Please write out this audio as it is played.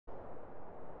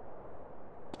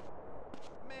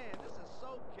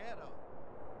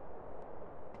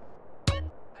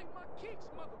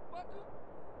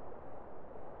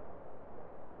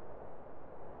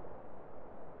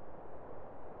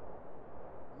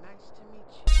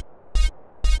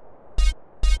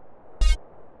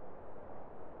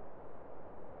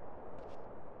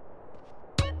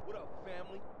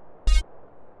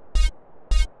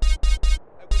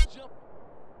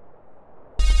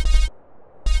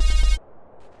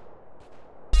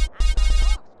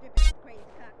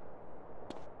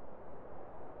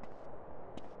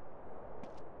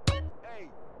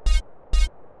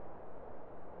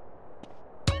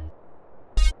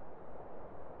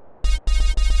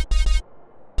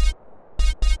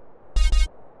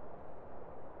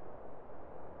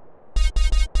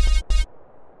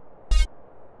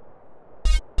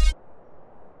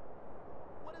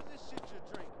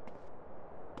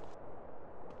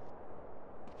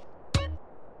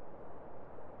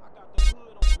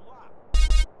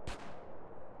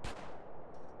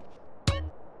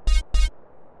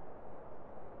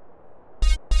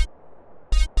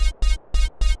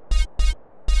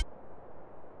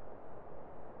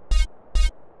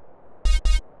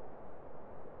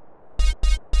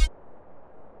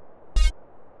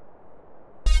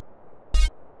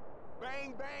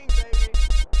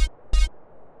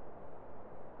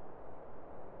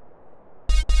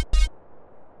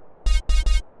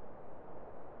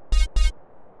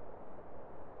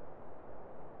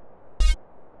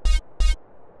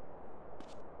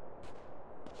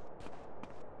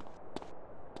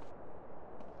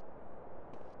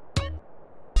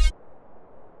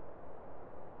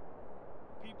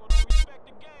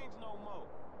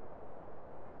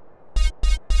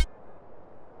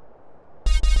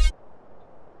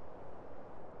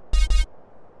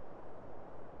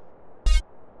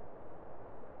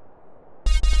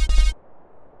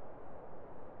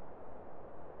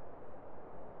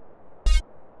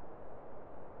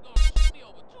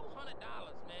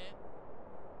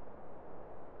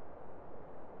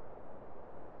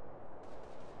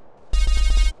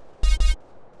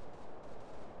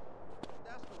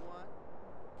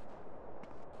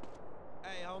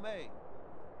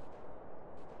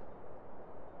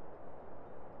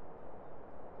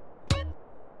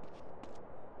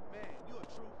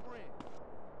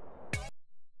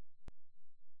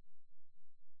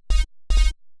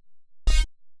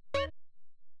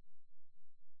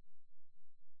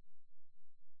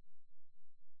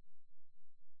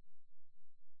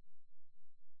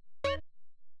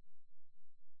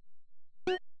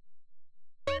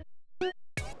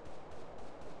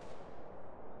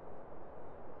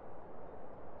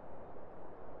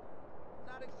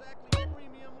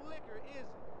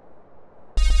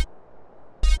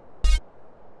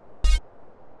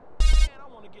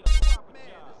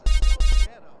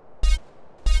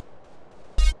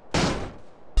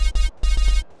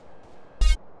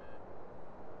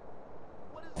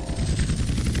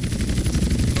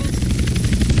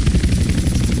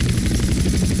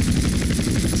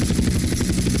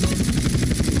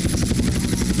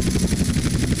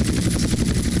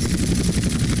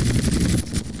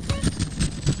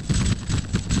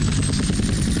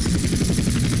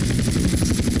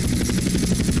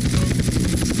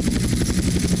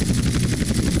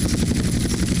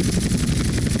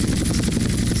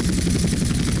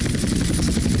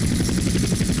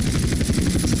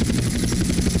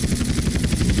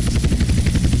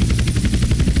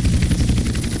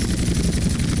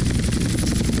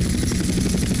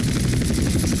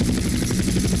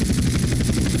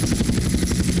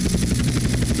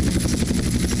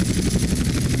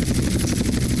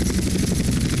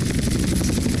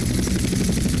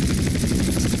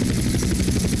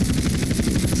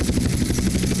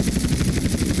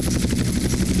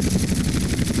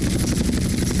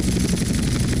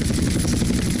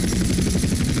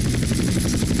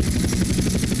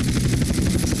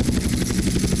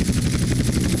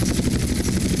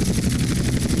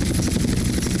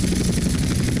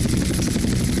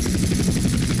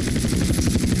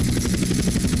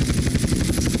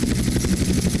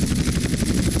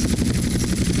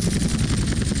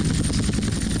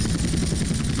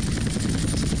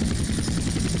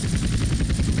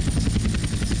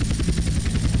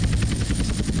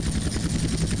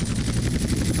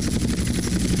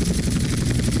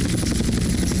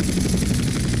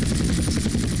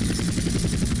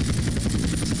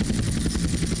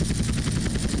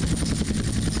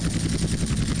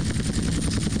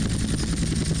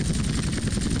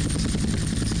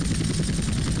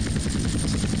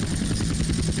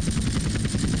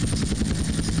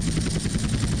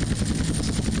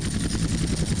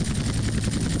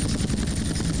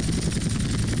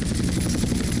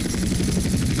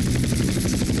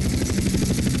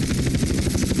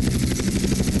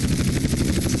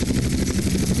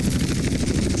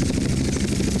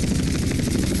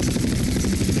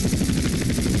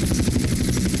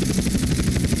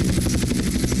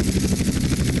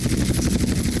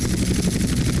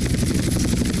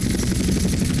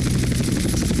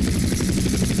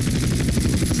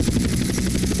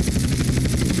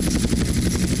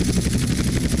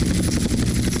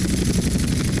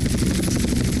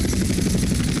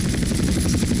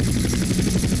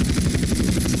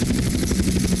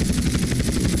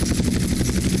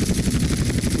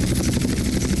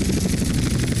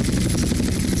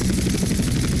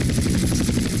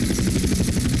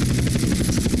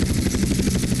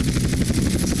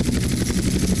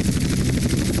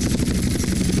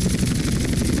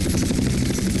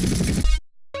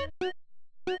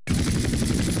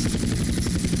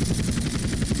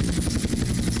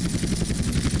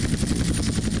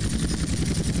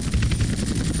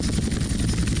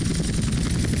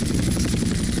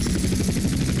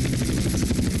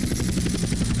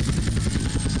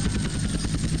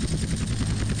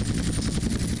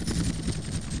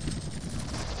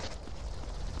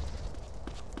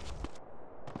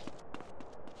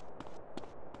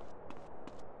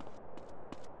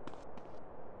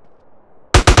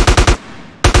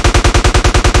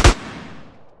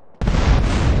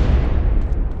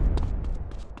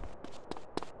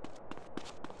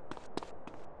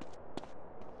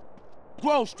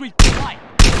Grove Street for life.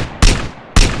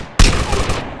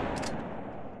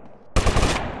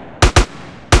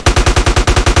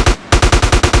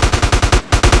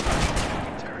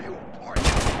 Tear you apart.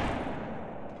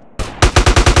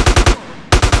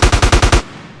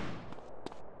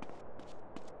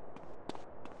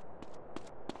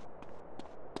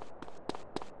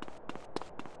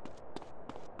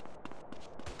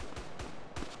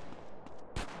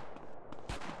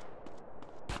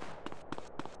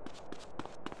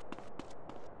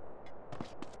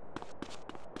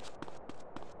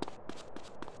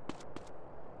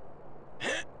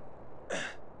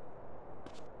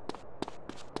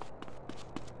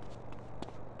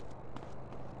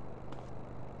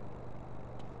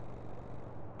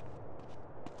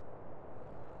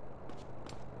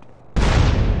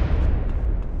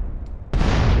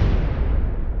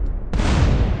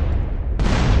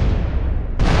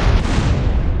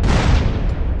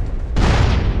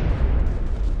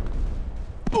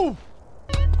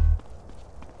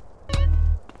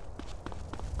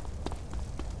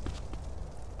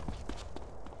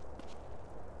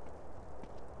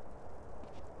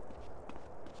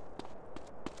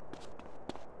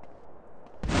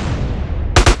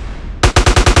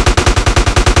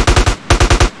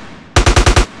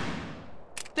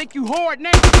 Think you hard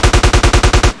now?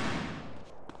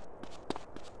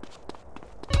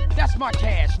 my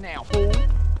cash now, fool.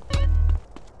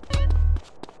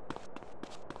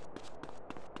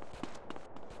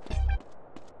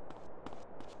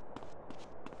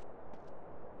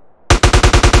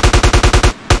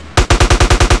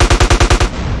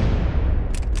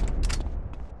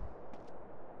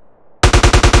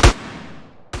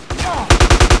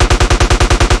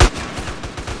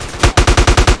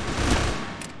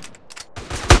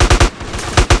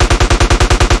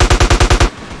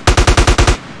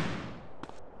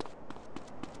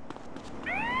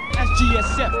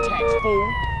 GSF tax, fool.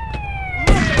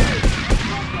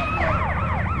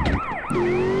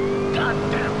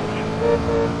 Goddamn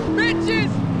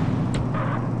bitches!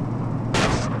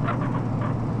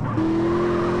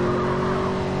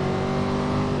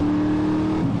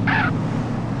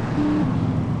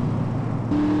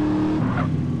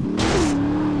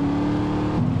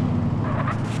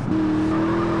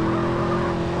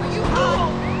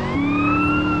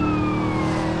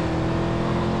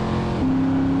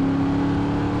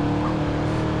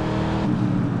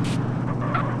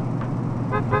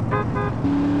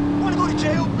 Wanna go to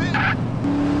jail, bitch?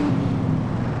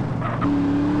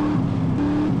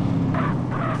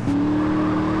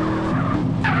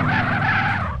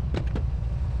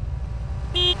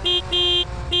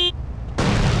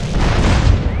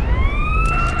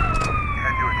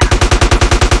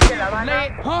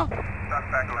 Huh?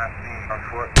 Suspect last seen on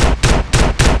foot.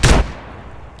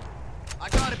 I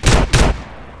got it.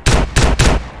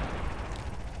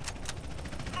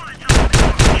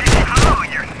 Oh,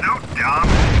 you're so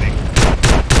dominating.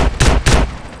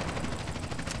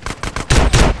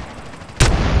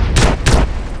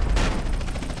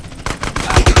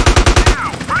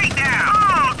 Now, right now!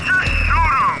 Oh, just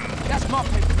shoot him! That's my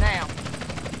paper now.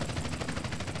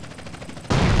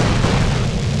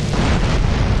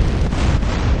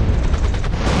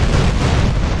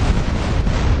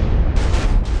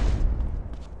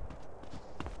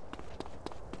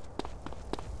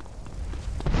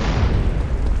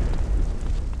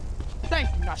 Thank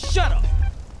you, now shut up!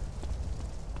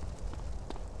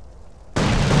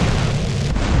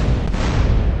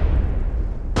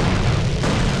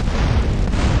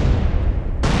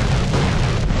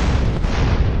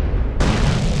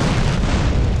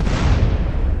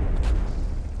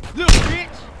 Little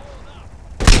bitch!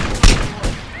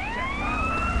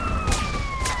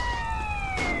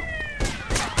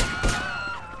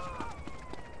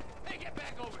 Hey, get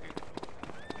back over here!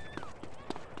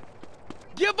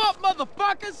 Give up,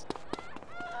 motherfuckers!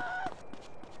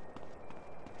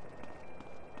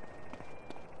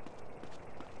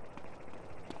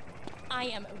 I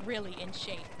am really in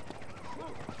shape.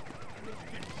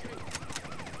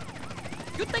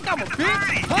 You think I'm a bitch?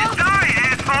 Hey, Huh? die,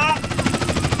 asshole!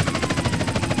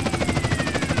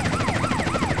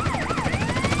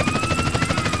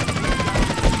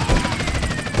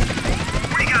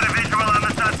 We got a visual on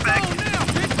the suspect. Go now,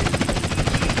 bitch!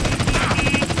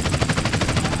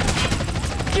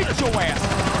 Get your ass!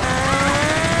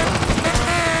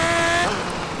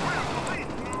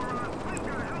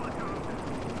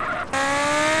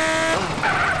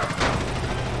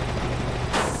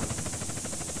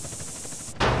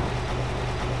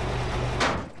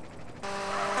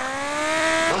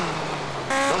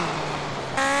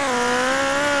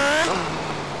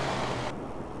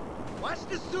 Watch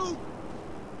the suit!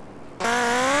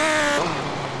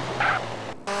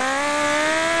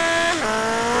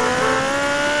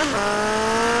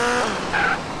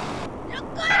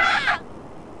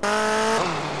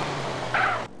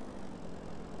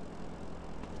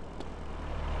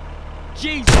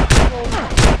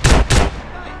 Jesus!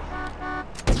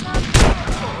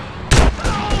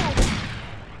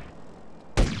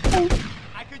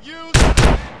 I could use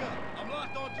backup. I'm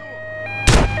locked onto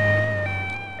him.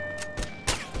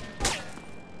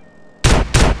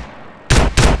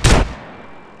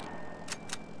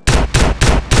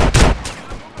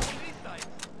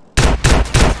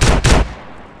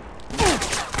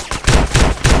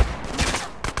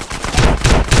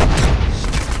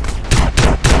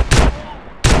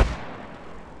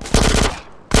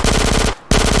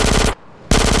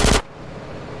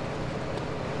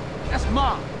 That's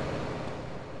mine.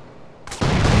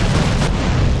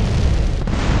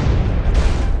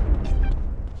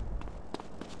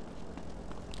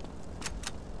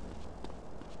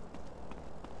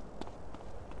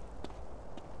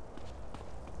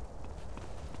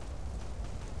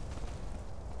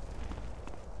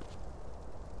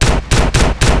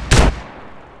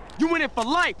 You in it for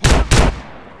life, huh?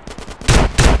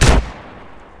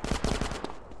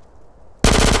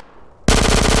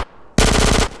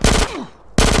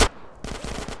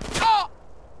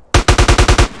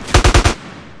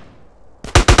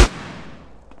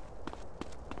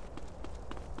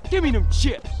 Give me them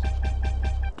chips.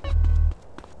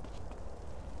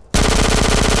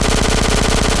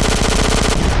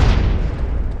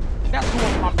 That's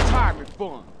going for my retirement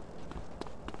fund.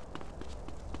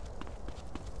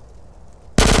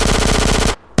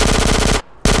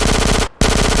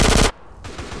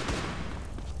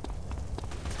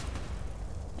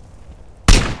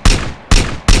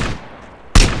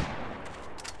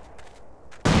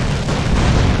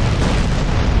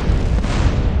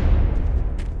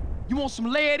 You want some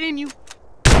lead in you?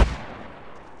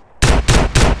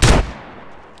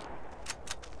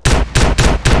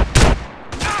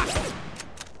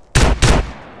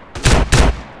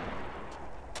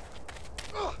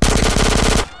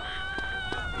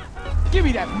 Give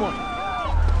me that money.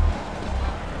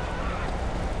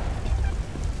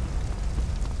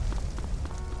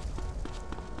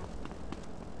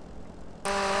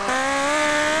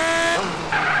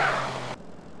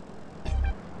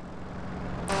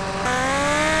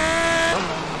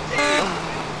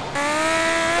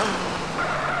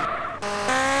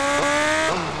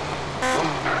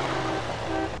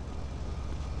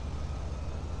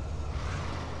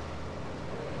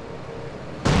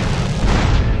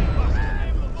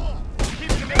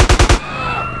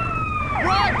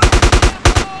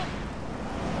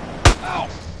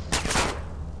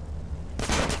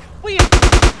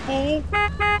 Fool!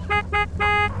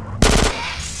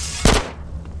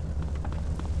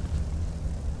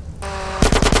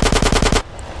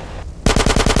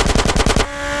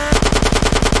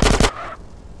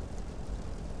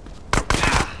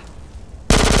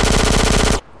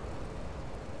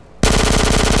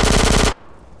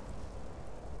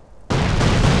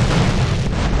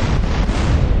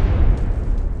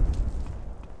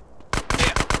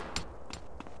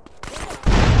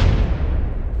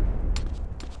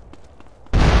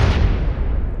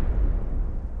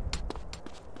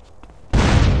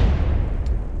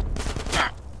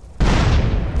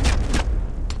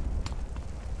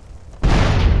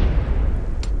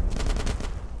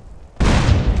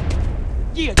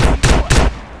 Yeah, tell you what.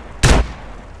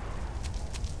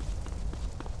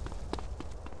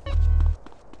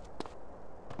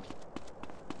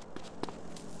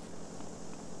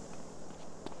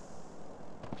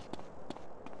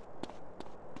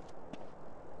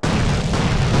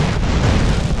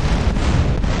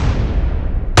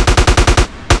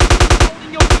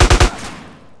 Holding your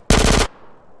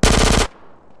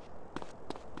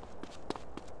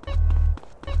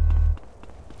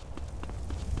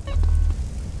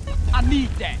I need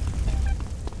that.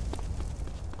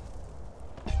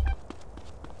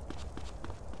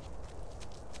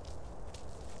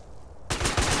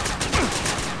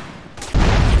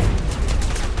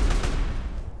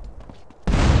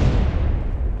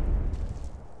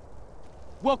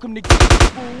 Welcome to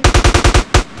fool.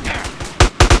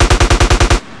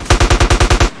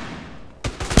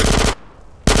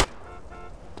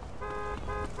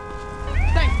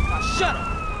 Thanks, now shut up.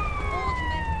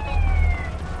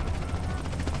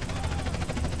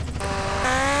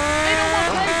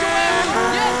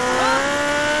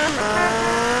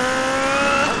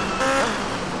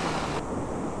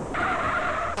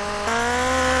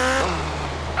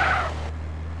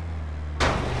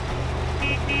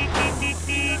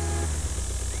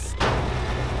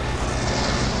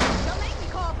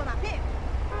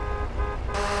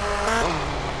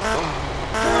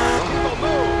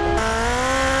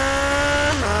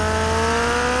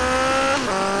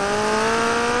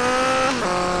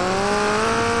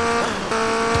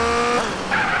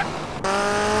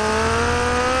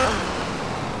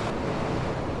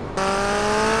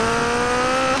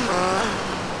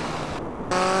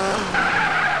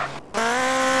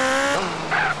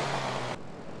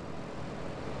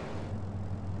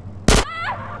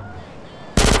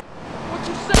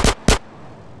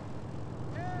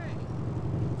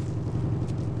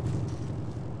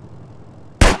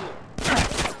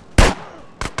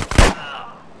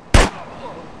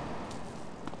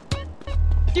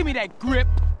 Give me that grip.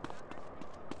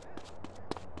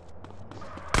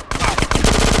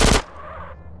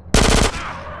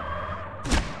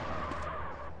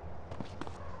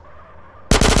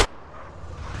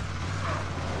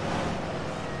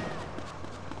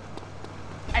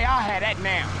 Hey, I'll have that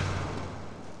now.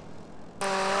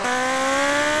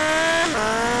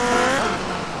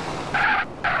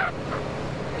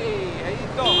 Hey, how you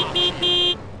doing?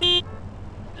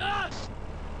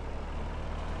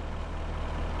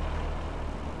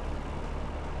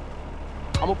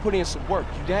 I'm gonna put in some work.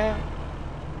 You down?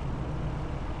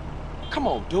 Come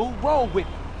on, dude. Roll with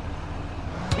me.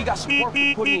 We got some work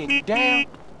to put in. You down?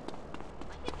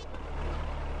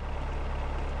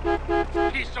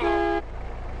 Peace on.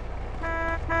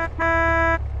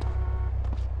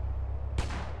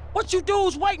 What you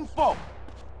dudes waiting for?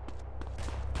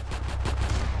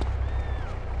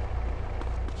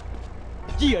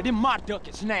 Yeah, them my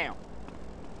ducats now.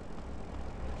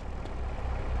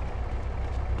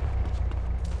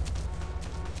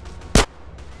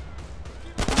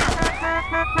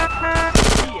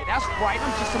 Yeah, that's right,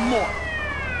 I'm just a mortal.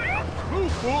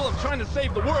 Move, fool! I'm trying to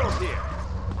save the world here.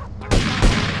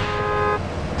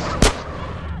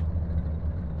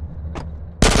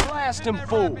 Blast them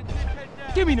fools.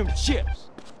 Give me them chips.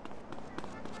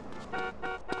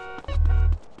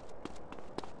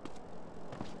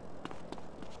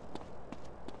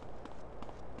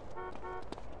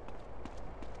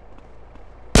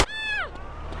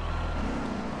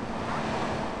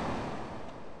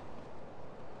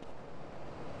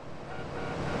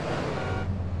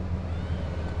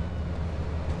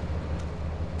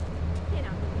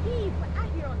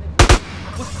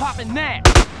 What's poppin' now?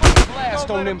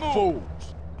 Blast on them fools.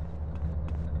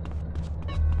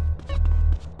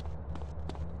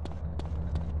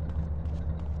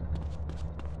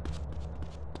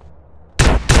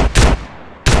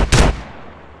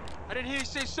 I didn't hear you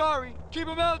say sorry. Keep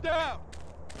them all down.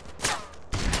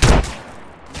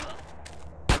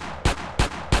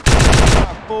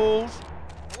 Fools.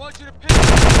 I want you to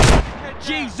pick.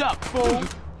 G's up, fools.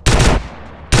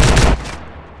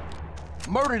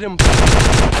 Murder them.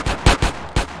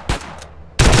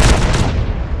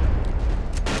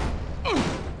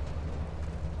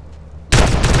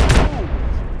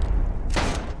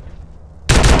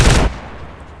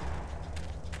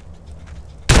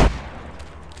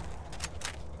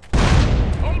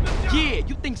 Yeah,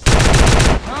 you think so?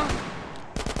 Huh?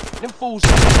 Them fools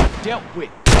dealt with.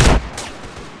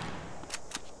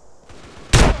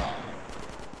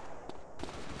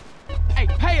 Hey,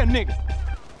 pay a nigga.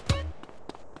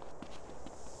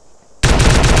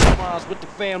 What the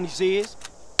families is.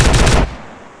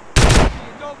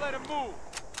 Don't let him move.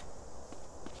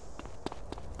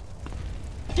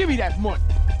 Give me that money.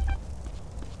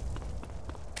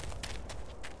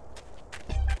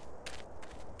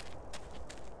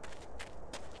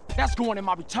 That's going in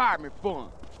my retirement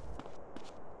fund.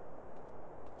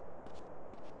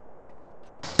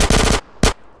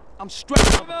 I'm straight,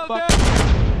 motherfucker.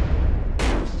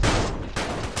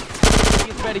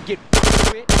 You better get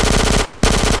quit.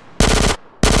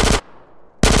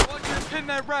 Pin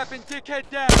that rapping dickhead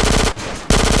down.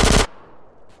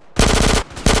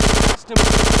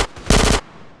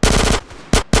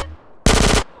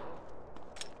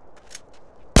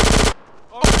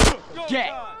 Oh,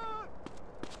 yeah.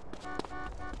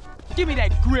 Give me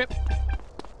that grip.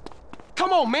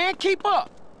 Come on, man, keep up.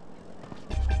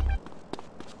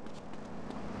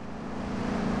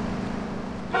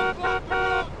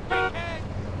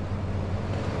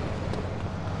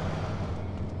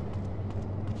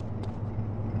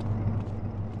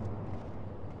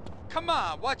 Come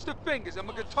on, watch the fingers. I'm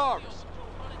a guitarist.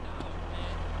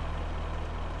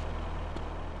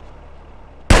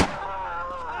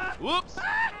 Whoops!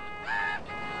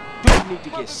 You need to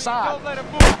get silent. Don't let him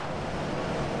move.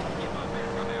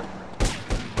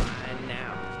 And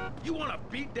now, you want a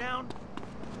beat down?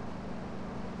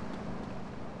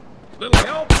 Little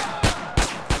help?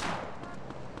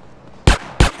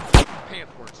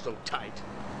 Pants weren't so tight.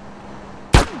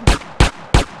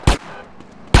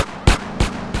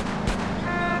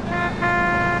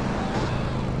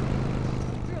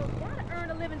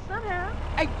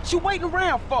 Hey, what you waiting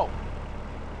around for?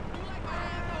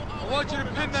 I want you to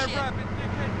pin that rapping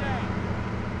dickhead down.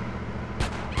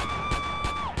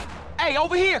 Hey,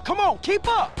 over here, come on, keep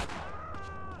up.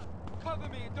 Cover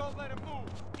me and don't let him move.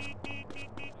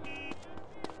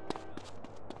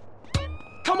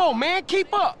 Come on, man,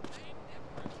 keep up.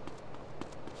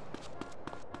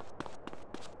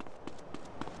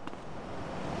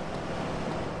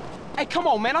 Hey, come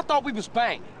on, man, I thought we was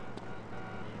banging.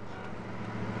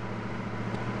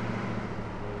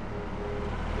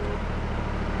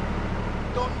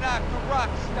 Don't knock the rock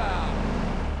style.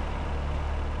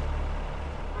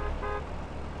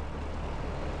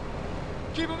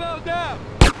 Keep them all down.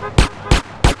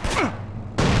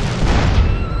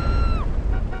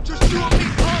 Just shoot me,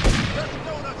 punk! That's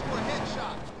donuts for a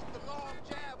headshot. It's the long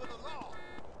jab of the law.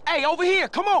 Hey, over here,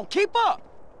 come on, keep up.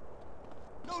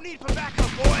 No need for backup,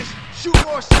 boys. Shoot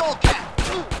more skull cap.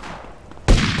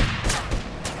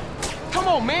 Come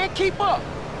on, man, keep up.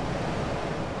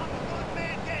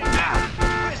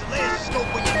 Where's the laser scope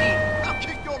when you need it? I'll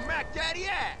kick your Mac Daddy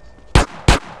ass!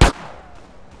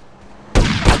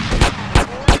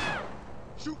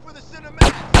 Shoot for the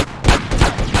cinematic!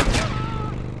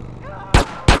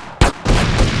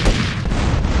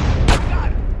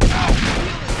 Got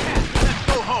it! Let's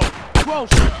go home! Bro,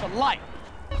 shit for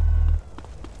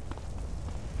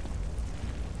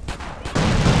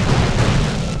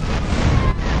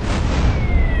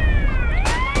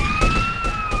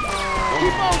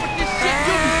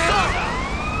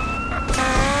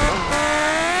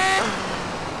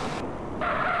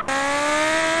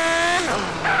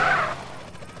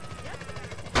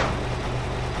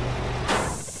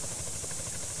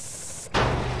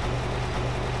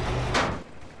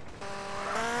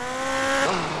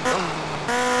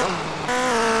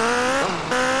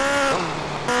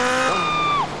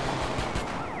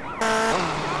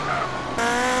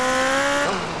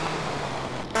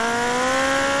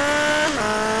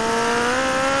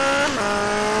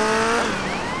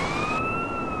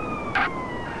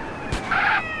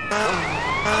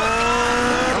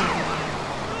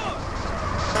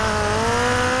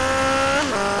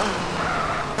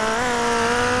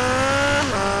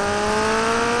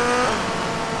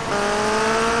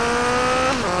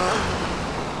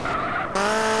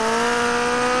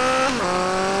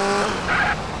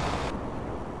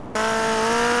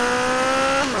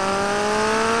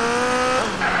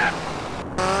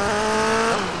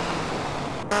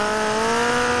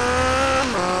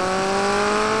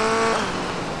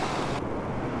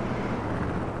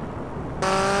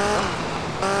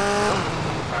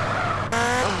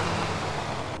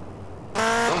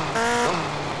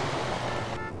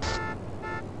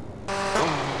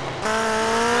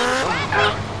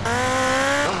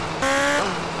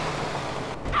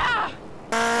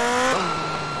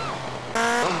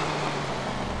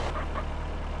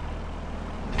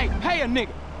here,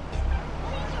 nigga.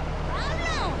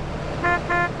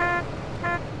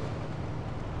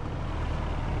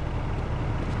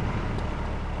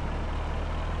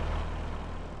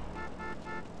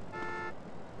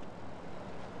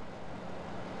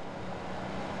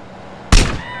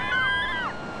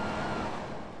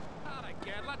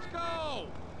 Let's go!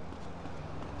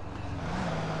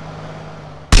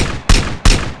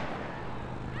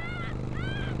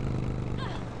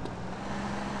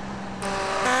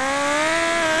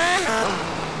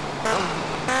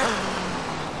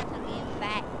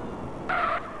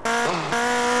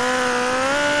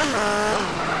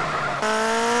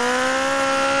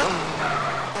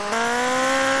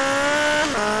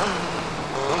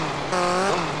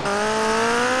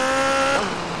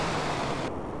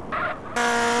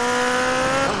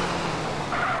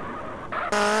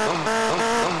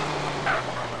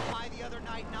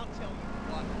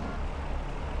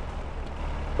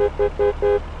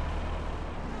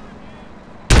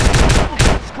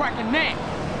 It's cracking now.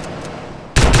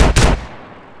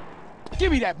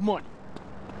 Give me that money.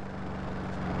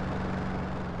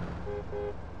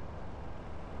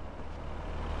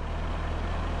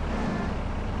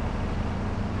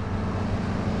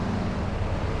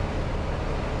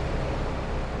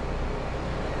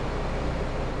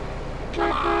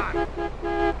 Come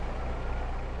on.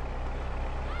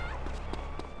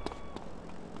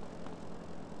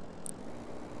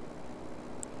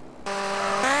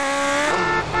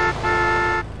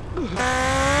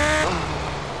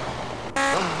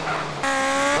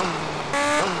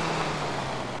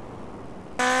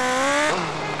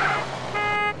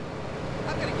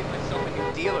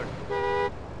 Dealer.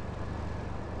 I'm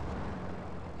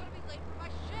gonna be late for my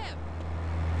shift.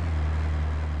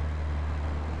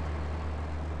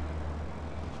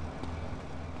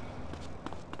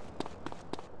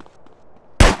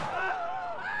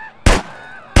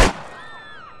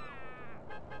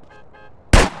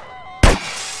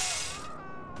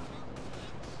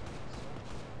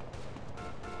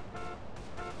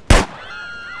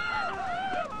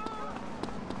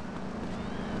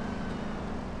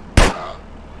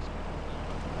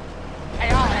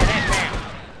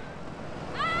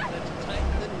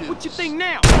 What you think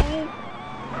now, fool?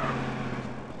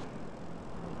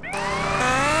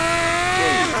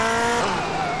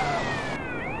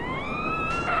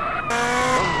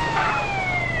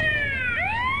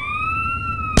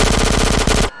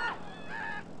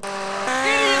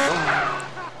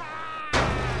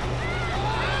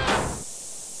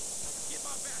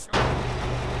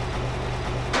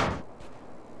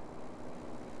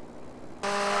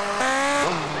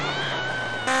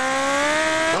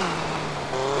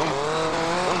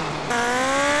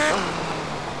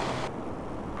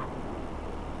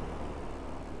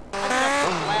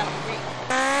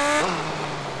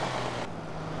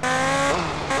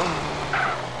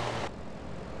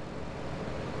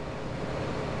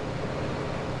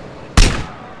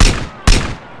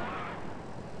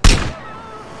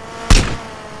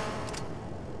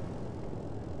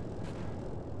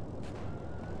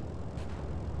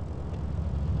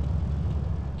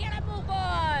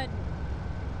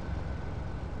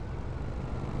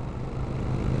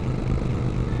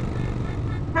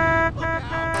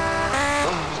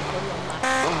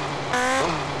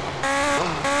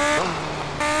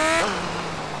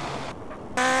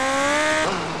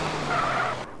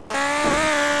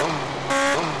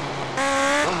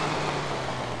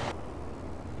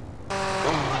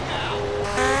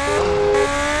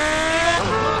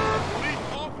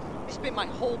 My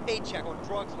whole paycheck on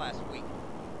drugs last week.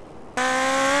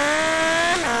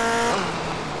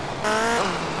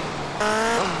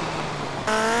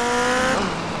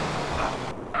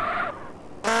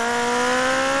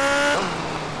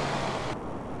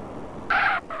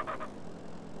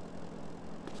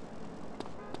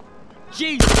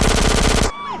 Jesus!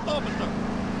 Officer!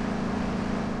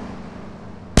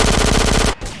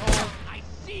 Oh, I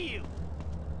see you!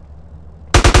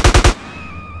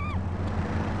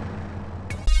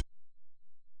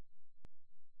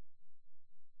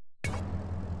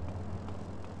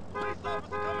 Police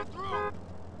officer coming through!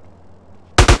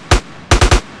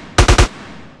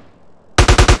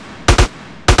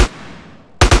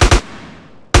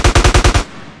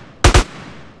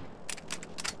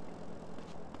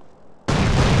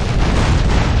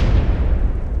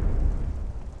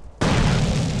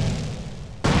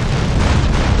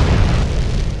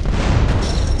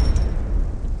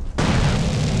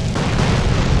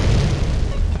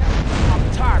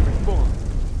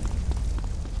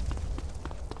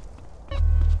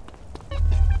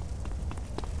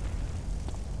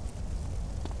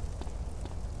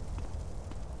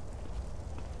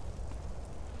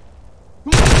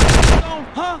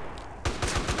 huh?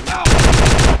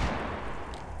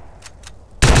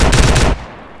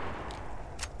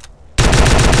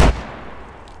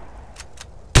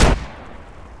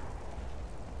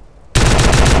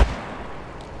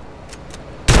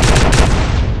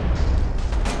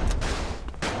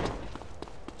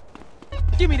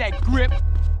 Give me that grip.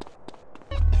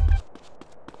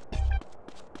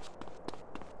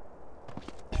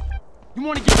 You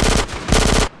wanna get...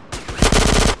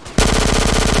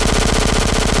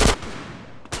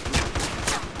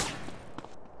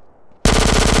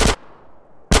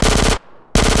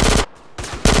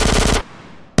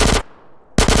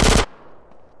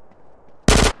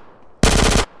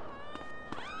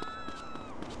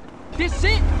 This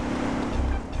it?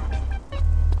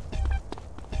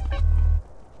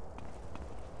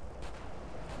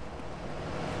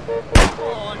 Come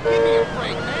on, give me a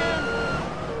break, man.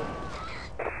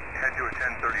 Head to a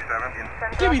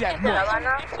 1037. Give me that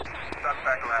mark.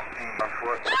 Suspect last seen on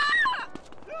foot.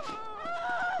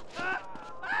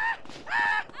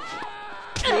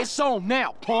 Yeah, it's on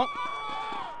now, punk.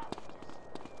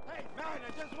 Hey, man, I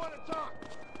just want to talk.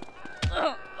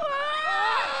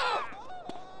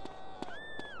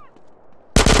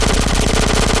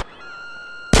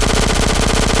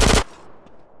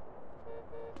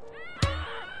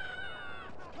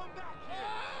 Come back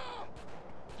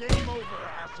here. Game over,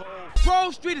 asshole.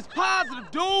 Grove Street is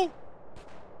positive, dude.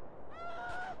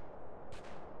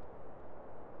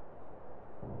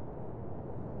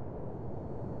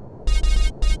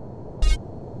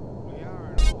 We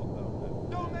are in all.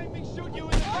 Don't make me shoot you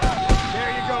in the back.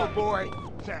 There you go, boy.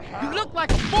 To hell. You look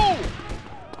like a fool.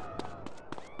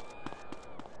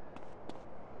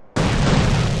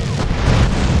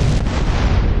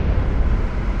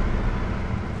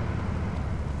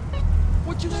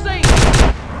 What you saying?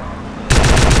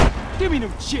 Give me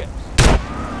them chips.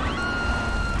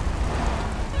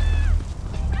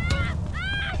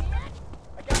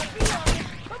 I gotta be on it.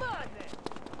 Come on, then.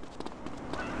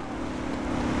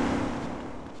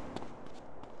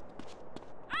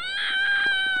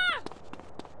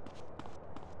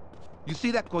 You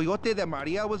see that coyote that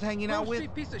Maria was hanging out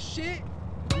with? Piece of shit.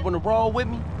 You wanna roll with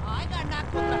me? I got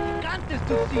narcotraficantes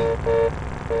to see.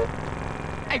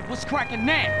 Hey, what's cracking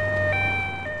now?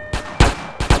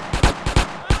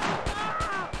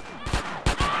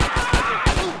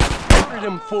 Murder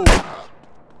them fools.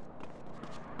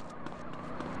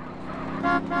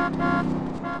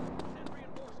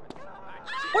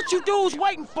 What you dudes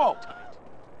waiting for?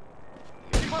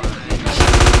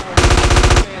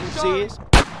 Says.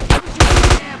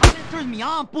 Turn me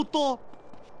on, puto!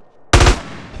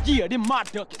 Yeah, them my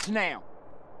ducats now.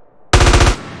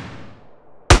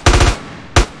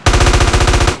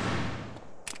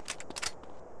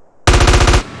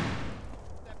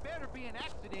 That better be an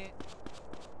accident.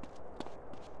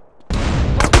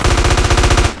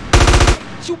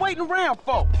 What you waiting around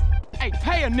for? Hey,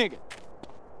 pay a nigga.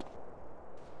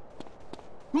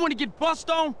 You wanna get bust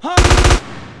on, huh?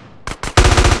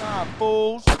 Nah,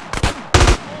 fools.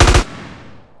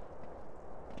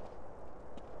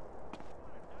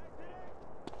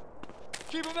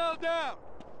 Keep him all down.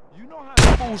 You know how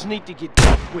Fools need to get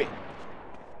dealt with.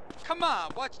 Come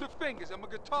on, watch the fingers. I'm a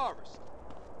guitarist.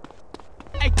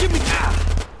 Hey, give me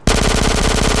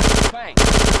bang.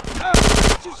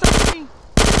 What you say to me?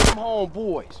 Come home,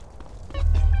 boys.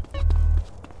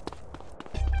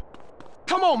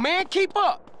 Come on, man, keep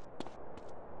up.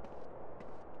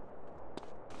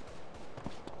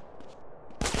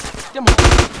 Them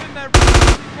In that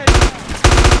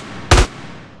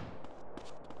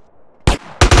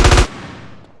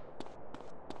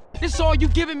This all you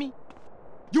giving me?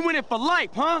 You in it for life,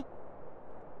 huh?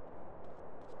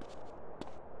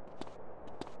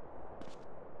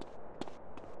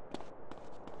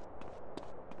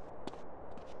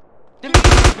 Them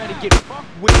niggas better get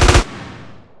fucked with.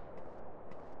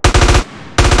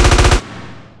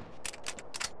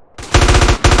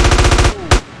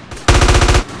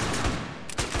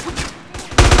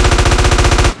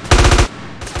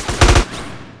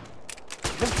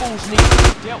 Them fools need to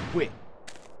be dealt with.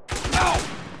 Ow!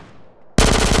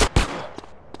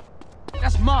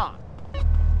 That's mine.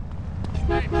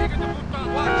 Hey, figure the boot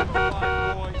watch the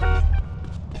line, boy.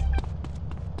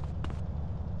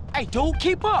 Hey, dude,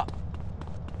 keep up.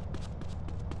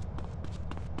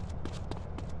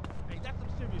 Hey, that's some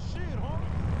serious shit, huh?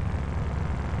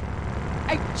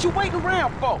 Hey, what you waiting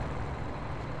around for?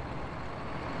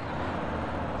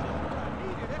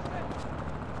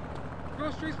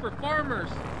 Groceries for farmers.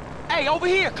 Hey, over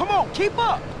here, come on, keep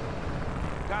up.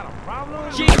 Got a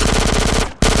problem? Gee.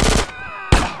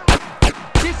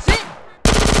 This it?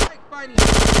 Like fighting.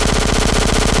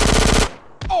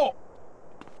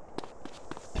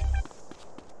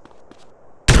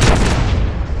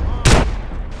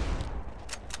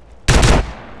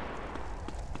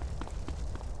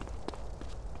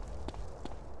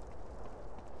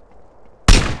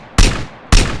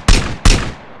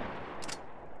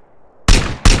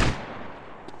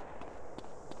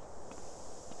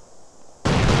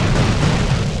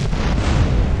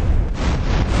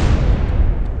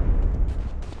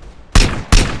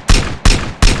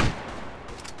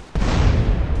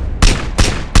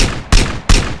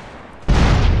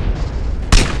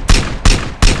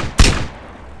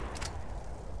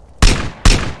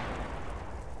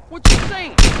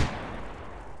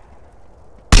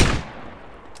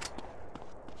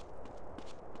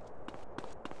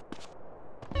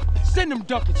 Send them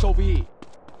ducats over here.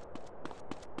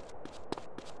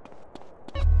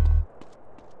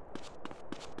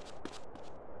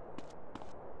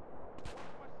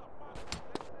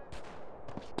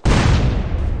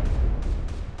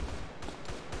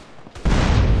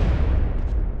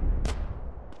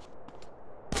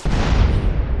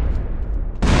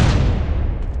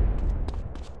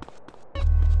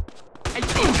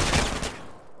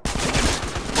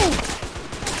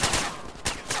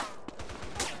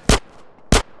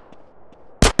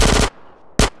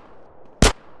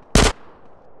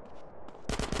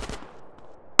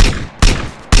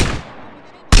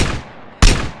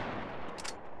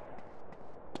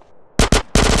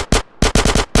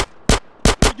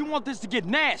 You want this to get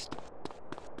nasty?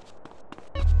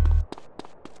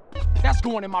 That's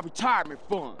going in my retirement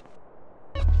fund.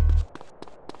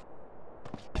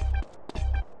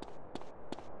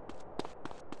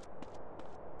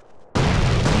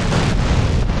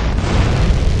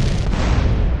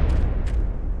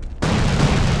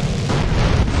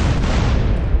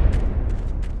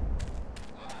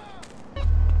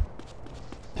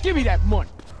 Give me that money.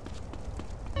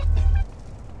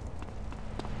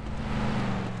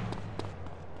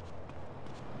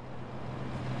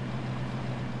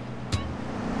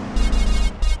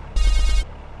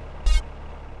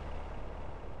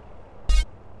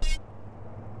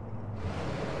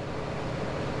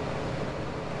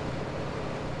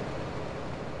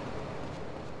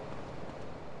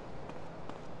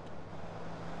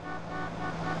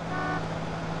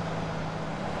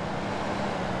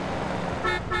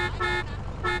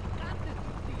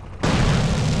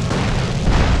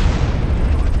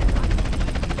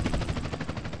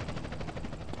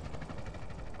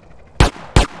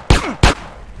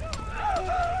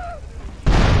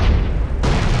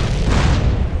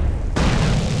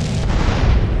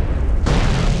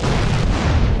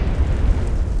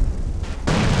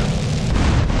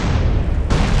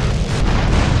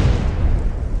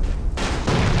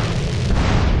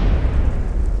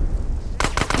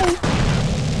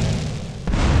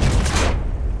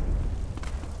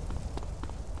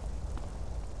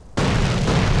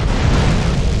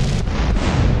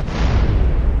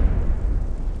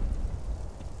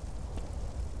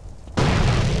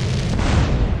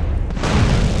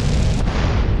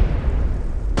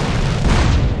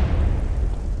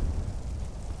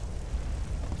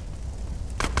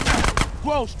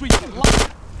 Grove Street's a lot.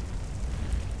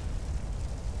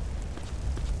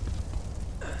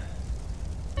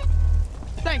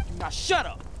 Thank you, now shut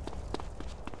up.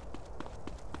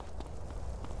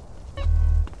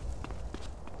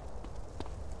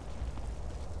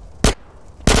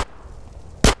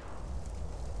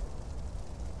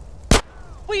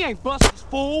 We ain't busters,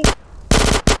 fool.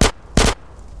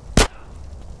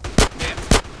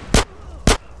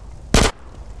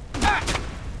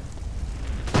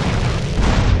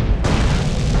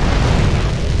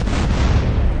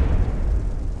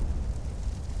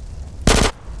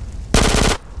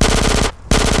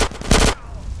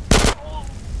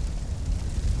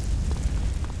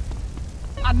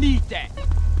 I need that.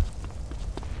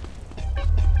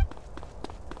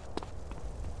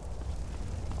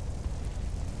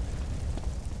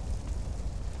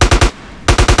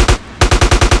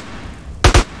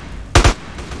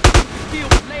 Still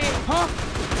lead, huh?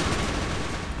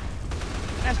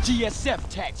 That's GSF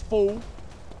tax, fool.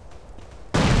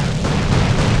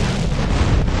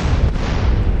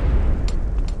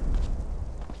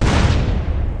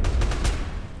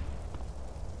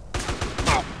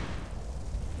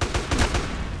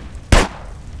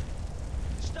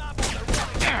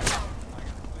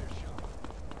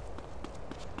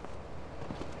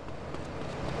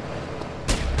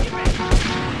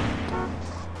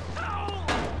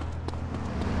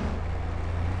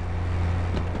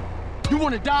 You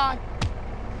wanna die?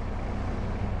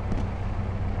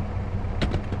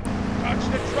 Touch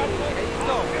the trouble. There you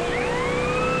go.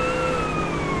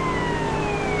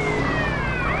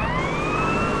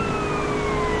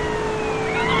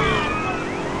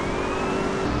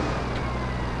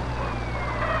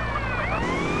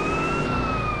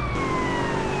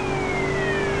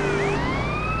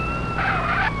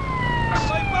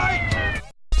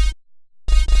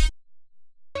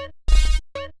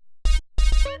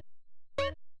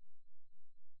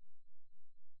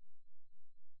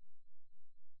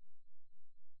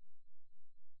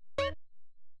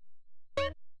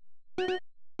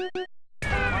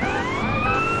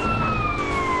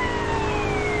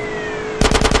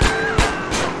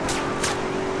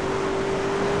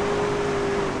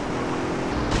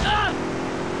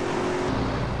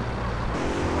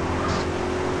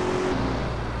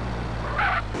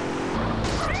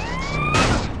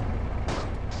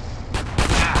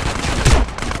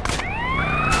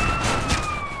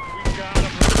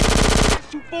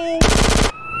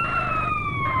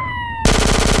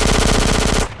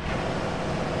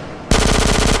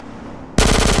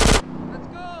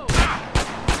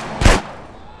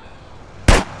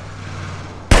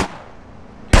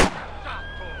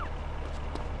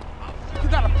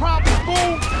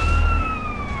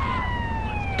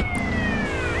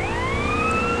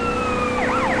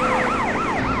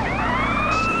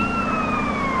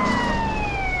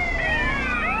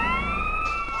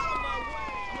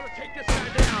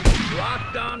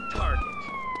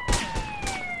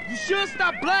 should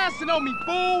stop blasting on me,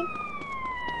 fool!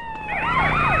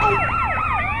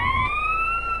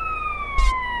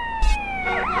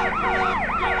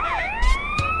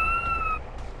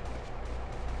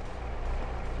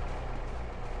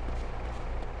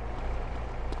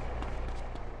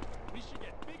 We should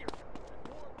get bigger guns and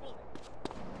more bullets.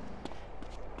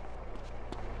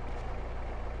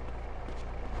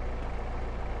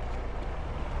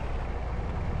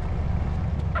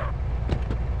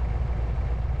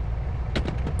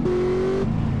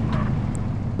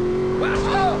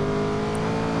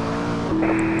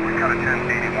 We got a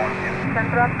 1081 in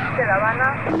Central de La Habana.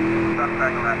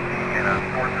 suspect last seen in a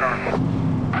sports car.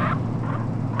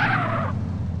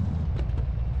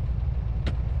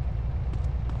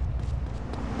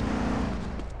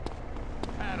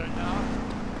 Had enough.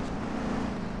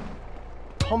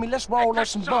 Homie, let's roll on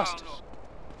some busters.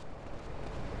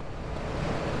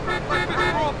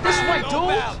 This way,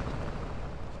 dudes!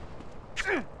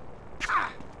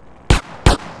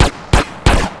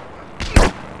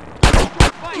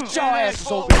 Get your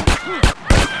asses over here.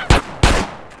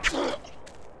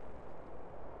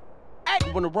 Hey,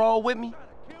 you wanna roll with me?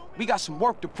 We got some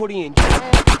work to put in.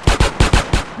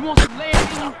 You want some land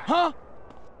in you, huh?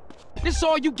 This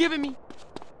all you giving me?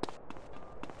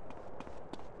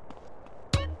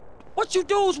 What you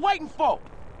dudes waiting for?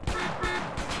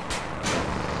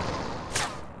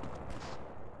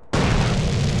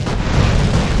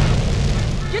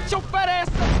 Get your fat ass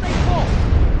up, stay forward.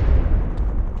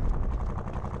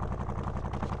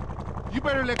 You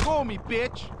better let go of me,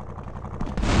 bitch.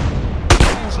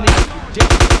 Fools need you, dick.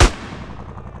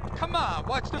 Come on,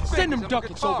 watch the fingers. Send them and look at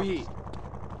ducats over targets. here.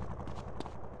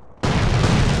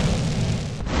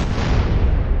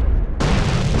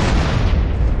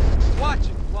 Watch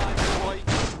it, fly boy.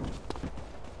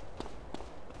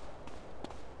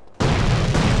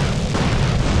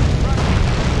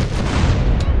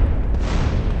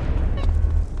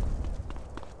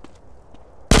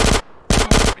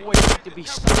 Boy, you need to be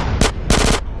stopped.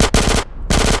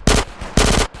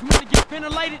 You wanna get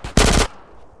ventilated?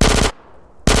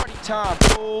 Party time,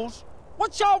 fools.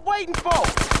 What y'all waiting for?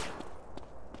 Bullshit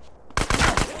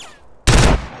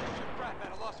crap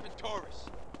out of Los Venturas.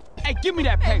 Hey, give me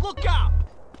that paper. Hey, look out!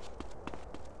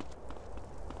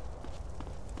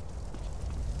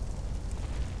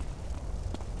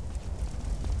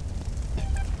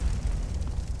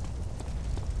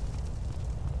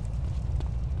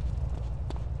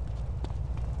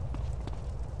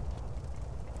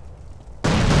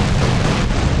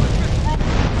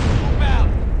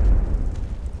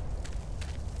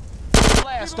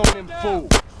 Blast on them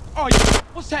fools. Oh yeah,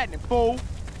 what's happening, fool?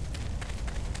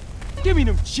 Give me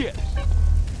them chips.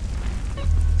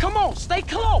 Come on, stay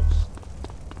close.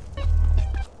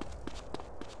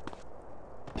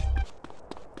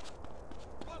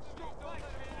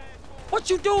 What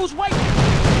you dudes waiting?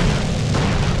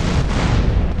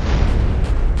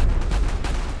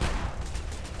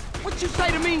 What you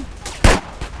say to me?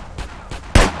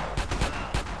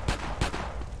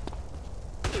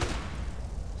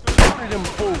 One of them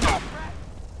fools.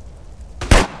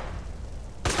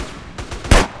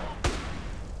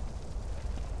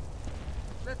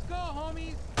 Let's go,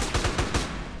 homies!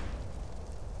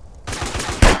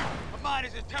 A mine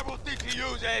is a terrible thing to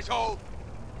use, asshole!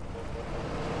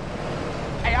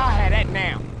 Hey, I'll have that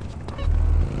now.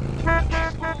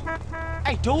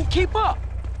 Hey, dude, keep up.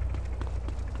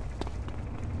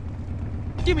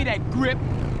 Give me that grip.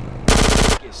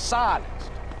 Get silenced.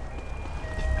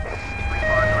 Respond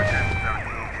to a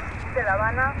 1017 De La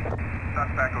Habana. in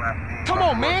suspect last seen. Come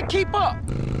on, man, keep up.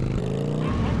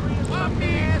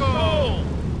 Amigo!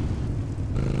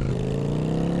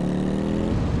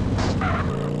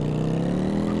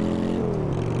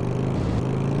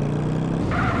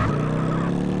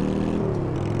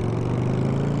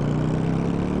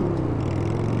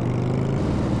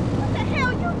 What the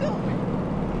hell you doing?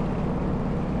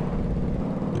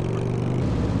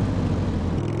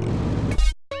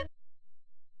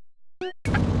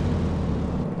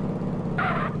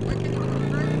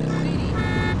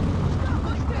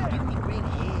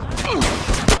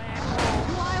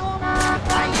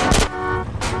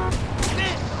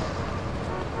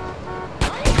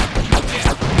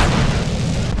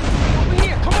 Over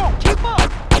here, come on, keep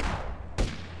up.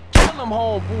 Kill them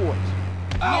homeboys.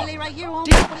 Nearly right here, homie.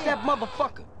 Ditch that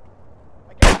motherfucker.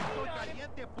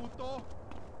 Caliente, puto.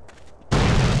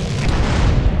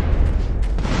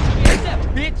 Get that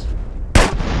bitch.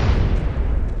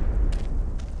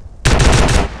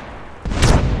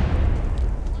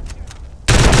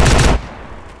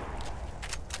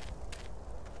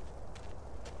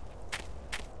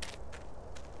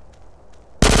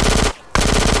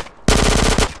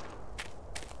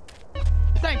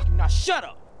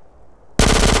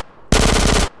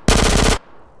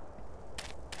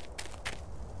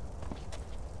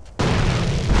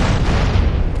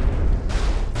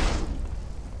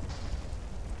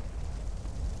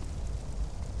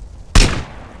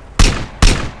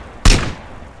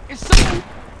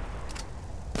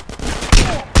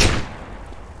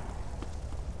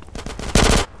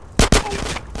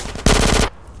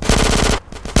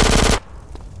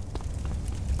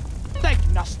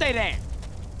 Stay there.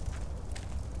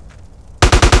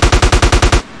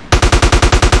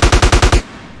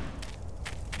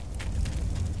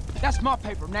 That's my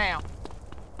paper now.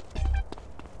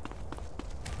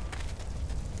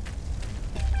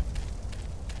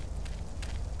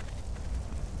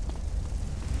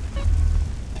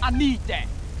 I need that.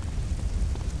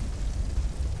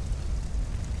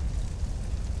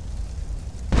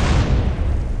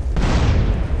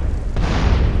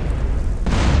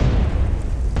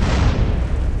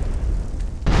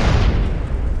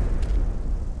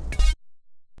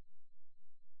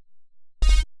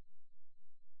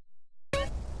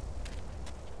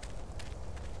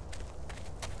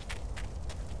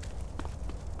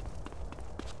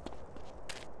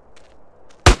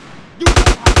 You know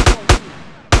how you gonna do it.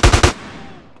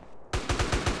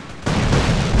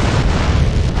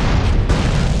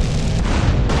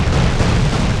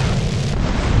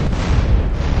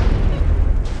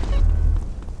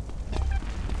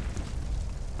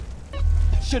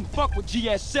 Shouldn't fuck with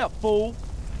GSF, fool.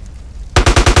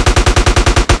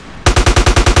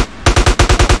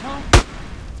 Huh?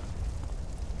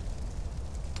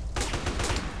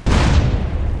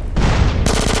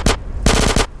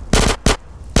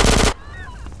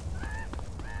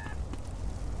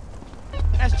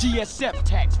 That's GSF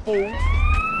tax, fool.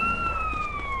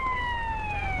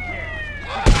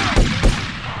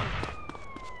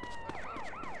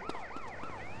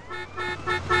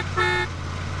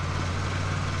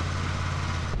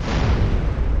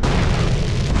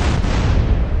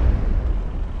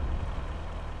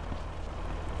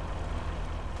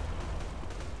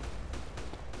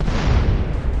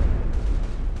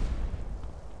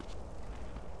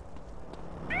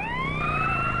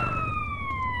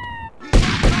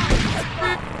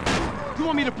 You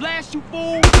want me to blast you,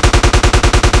 fool?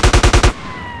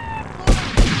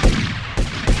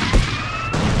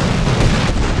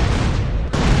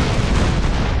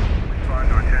 Respond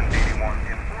to a 1081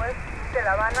 in West de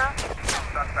La Habana.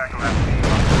 suspect last seen.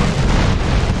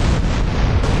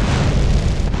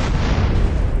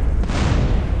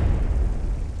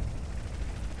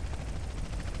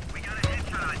 We got a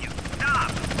headshot on you.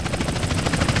 Stop!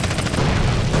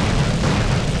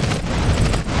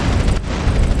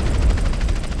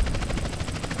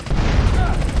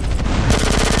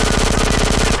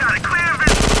 Got a clear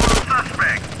visual on the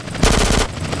suspect.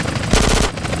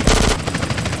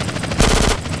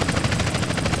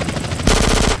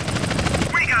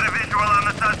 We got a visual on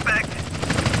the suspect.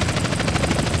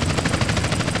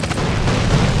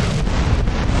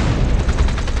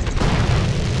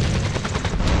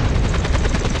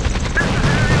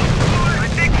 I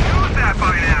think he knows that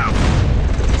by now.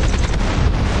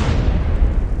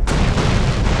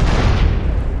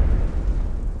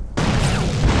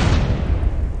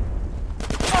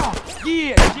 Oh,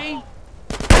 yeah, G.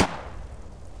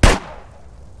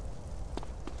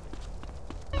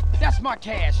 That's my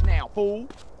cash now, fool.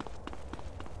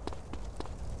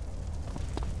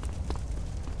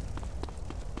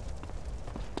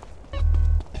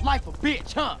 Life a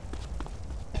bitch, huh?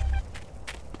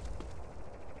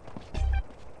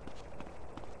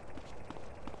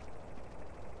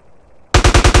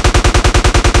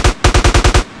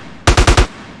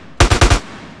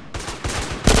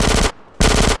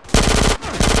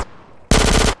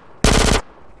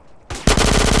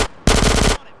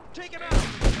 Take him out!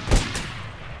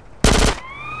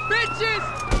 Bitches!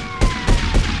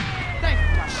 Thank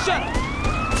you, now shut up.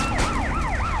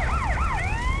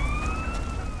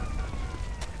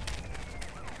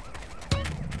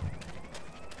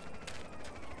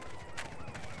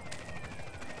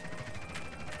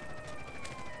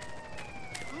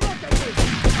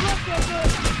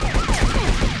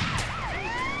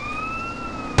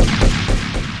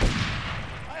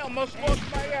 I almost lost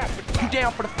my appetite. You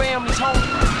down for the family's home?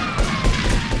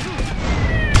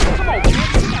 Come on,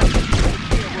 bitch.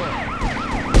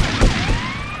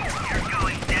 You're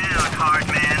going down, hard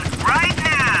man. Right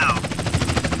now!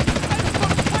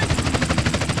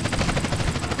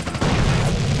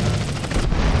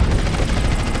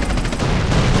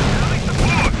 Rally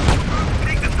support!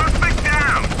 Take the suspect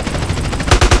down!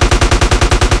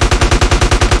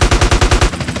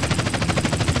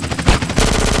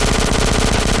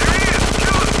 There he is!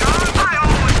 Kill him, John! I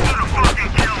always should have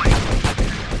fucking killed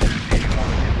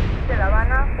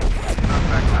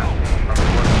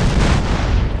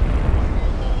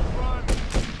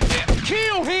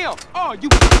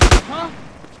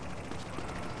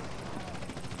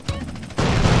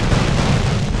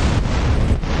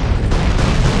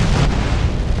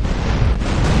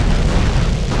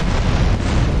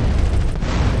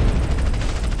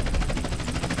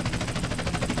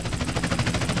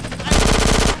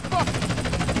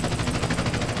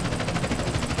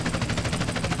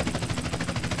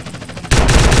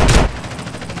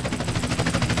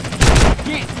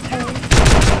again, fool.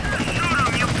 Shoot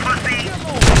him, you pussy!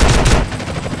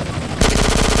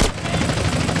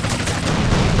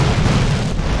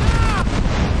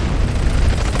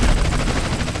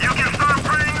 You can start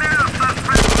praying now,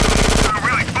 suspect. You're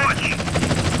really butch.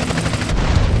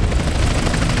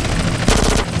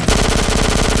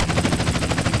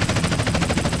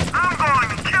 I'm going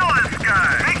to kill this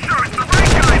guy. Make sure it's the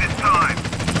right guy this time.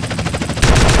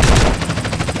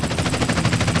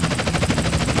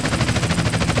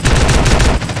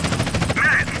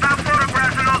 Man, stop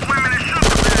photographing those women as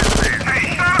sugar bastards.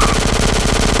 Hey, shut up.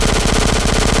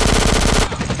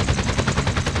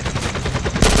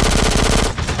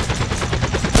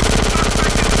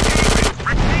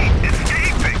 Repeat,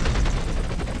 escaping!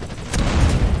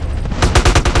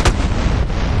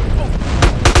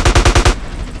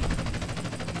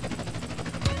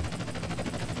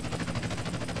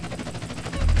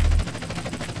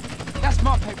 That's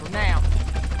my paper now.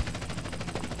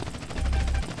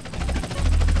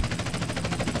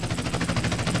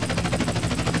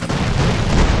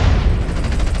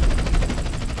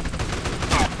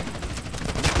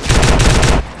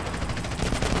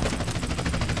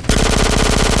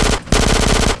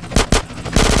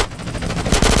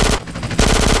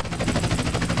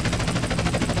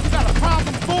 You got a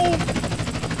problem, fool?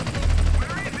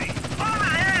 Where is he? Over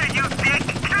there, you dick!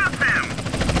 Cap him!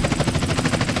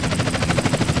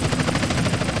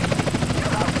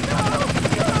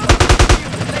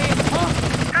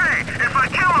 Hey, if I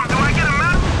kill him, do I get a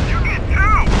medal? You get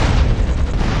two!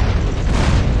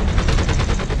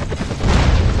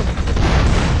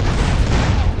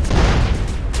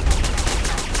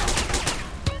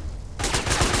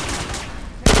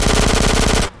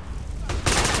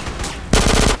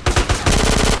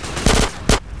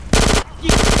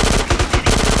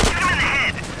 Hit him in the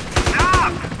head!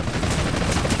 Stop!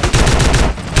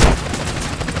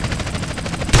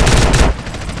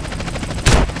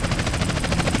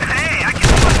 Hey, I can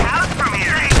see my house from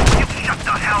here! Hey, you shut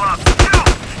the hell up! No!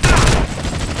 Stop!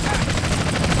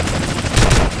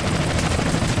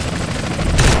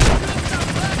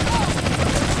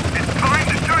 It's time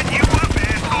to shut you up,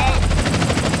 asshole!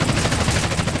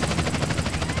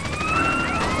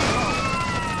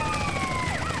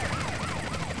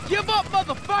 Give up,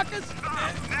 motherfuckers!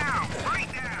 Stop now! Right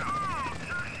now! Just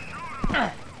shoot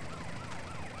him!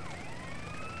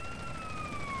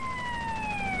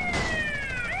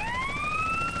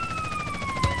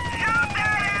 Shoot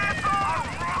that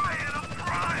asshole! I'm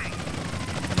trying!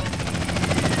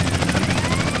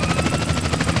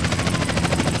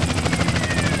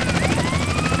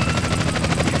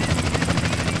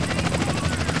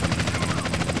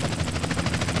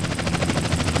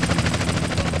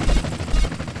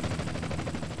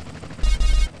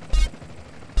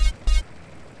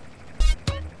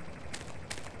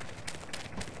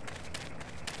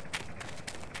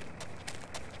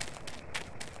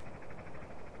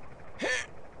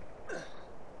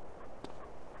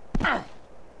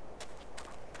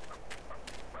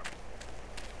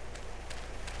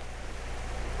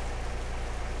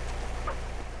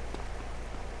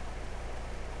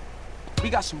 We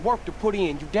got some work to put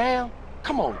in. You down?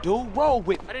 Come on, dude. Roll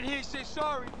with me. I didn't hear you say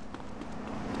sorry.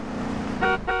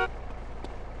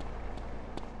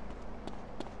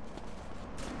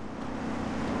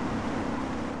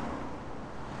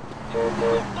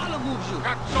 Follow moves you.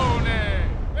 Cazzone!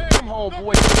 Hey, Come home,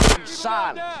 boy.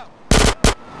 Silent. down.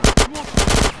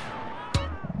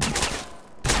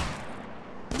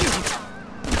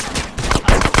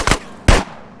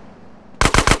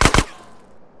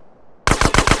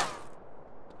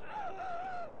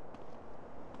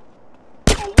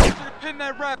 I want you to pin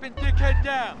that rapping dickhead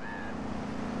down.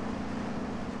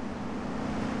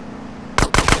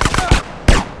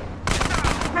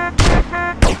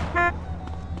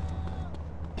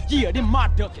 Yeah, them my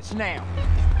ducats now.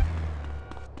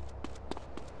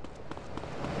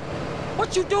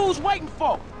 What you dudes waiting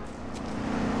for?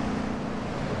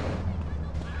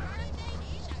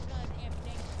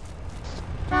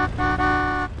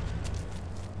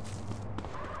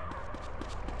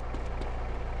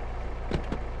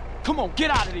 Come on, get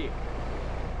out of there.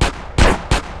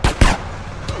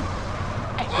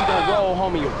 Hey, we gonna roll,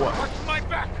 homie, or what? Watch my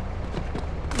back.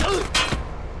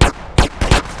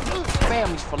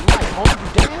 Families for life, homie.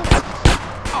 You down?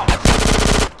 Oh.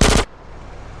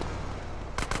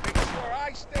 Make sure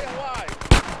I stay alive.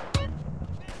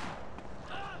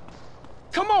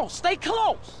 Come on, stay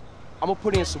close. I'm gonna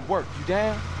put in some work. You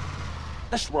down?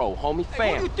 Let's roll, homie. Hey, who do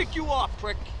Family. you think you are,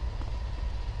 prick?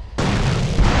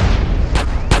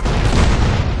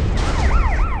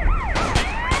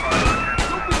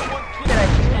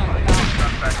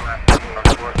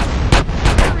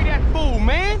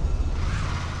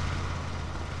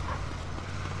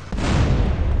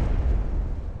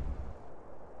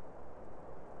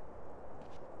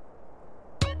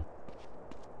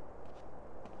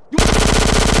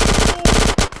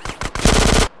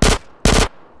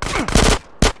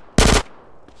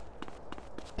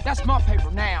 That's my paper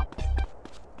now.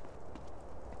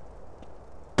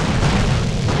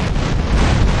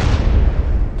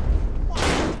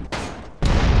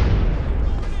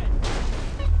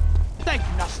 Thank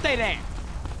you, now stay down.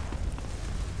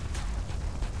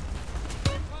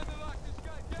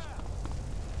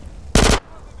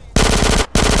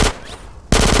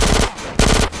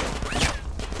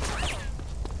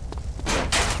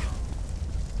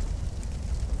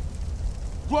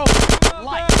 Whoa,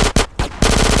 light.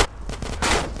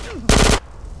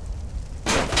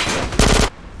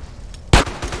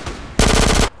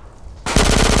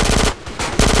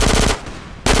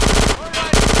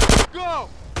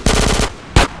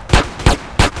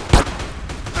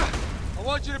 I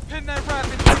want you to pin that wrap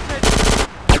in your head.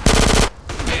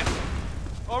 Yeah.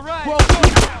 All right. Whoa,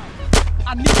 whoa.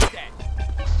 I need that.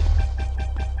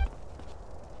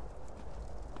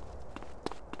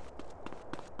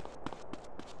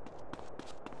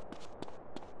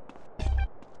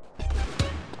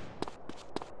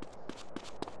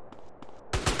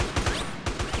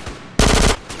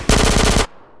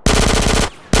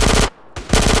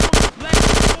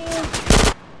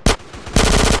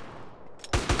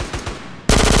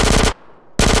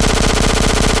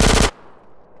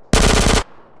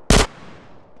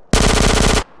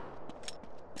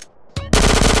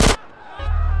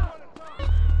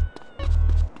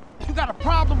 You got a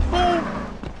problem, fool?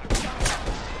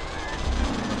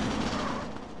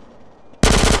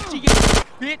 She gets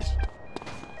bitch.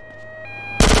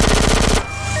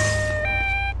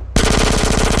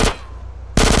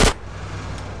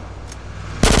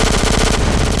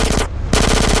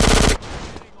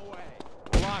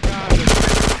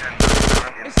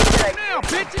 It's now,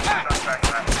 bitch.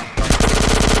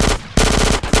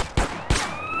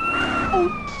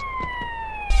 Ooh.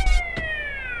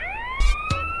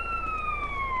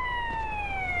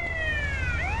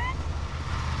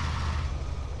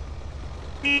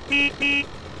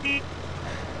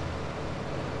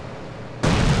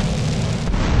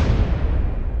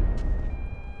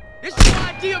 This is your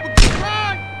idea of a good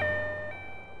run?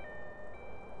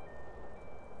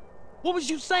 What was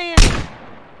you saying?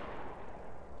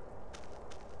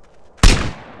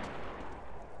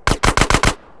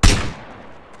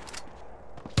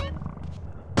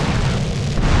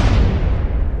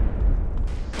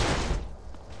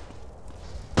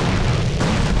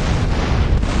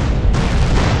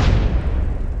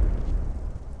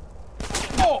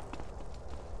 Oh!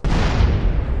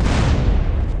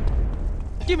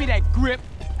 Give me that grip.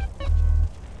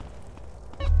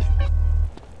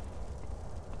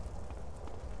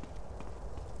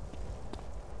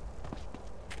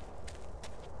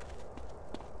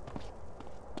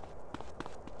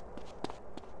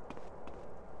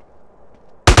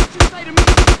 What you say to me?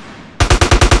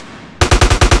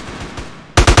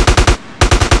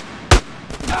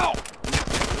 No!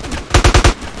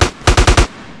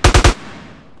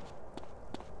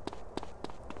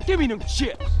 Give me them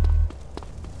chips.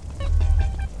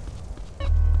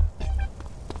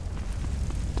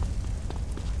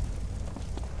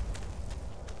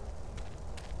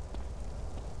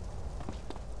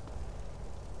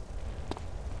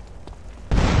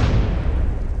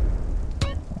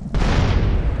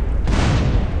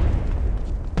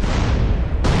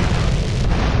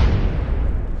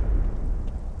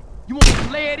 You want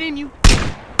some lead in you?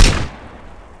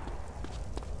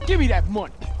 Give me that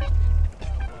money.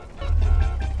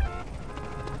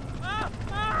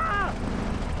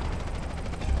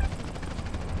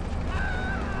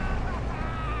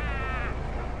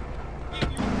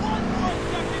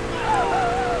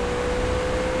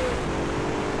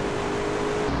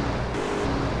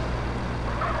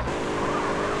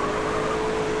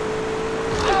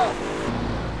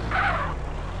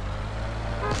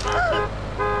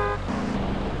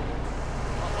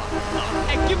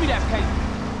 Hey, give me that paper.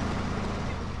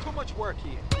 Too much work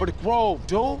here. For the Grove,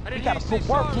 dude. We gotta put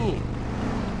work in.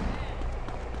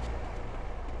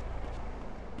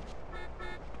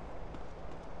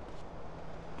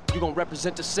 You gonna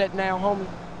represent the set now, homie?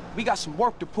 We got some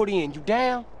work to put in. You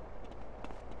down?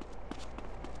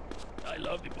 I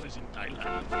love the place in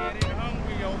Thailand. Getting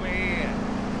hungry over here.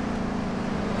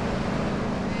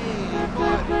 Hey,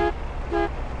 buddy.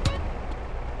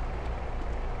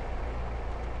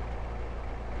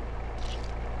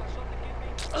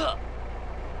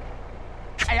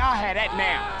 Hey, I'll have that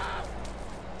now.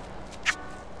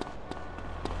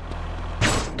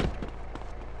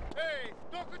 Hey,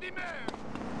 toca di me.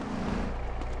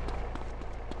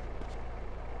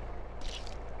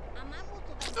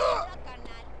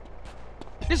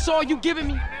 This all you giving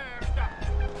me?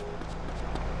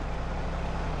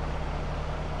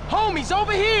 Homies,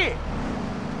 over here!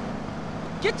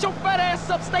 Get your fat ass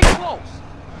up, stay close.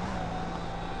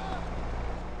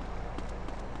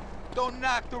 Don't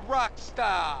knock the rock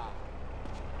star.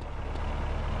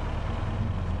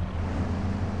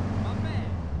 My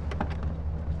man.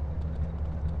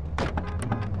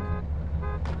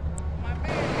 My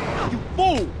man. You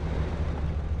fool!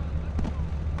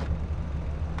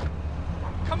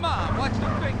 Come on, watch the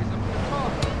fingers. I'm gonna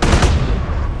talk.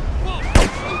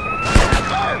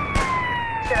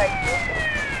 Should I shoot?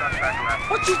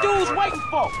 What you dudes waiting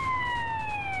for?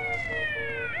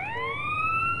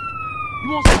 You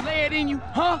want some lead in you,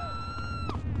 huh?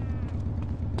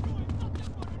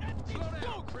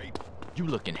 You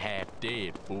looking half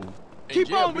dead, fool.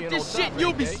 Keep on with this shit,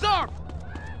 you'll be sorry.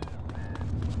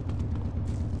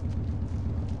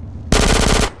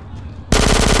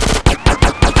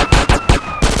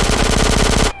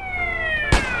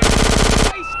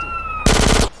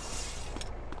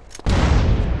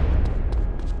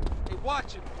 Hey,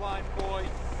 watch it, blind boy.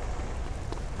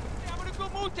 Hey, I'm in a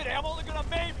good mood today. I'm only gonna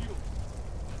maim you.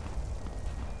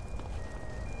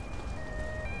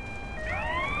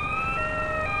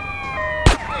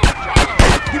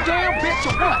 You damn bitch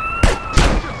or what?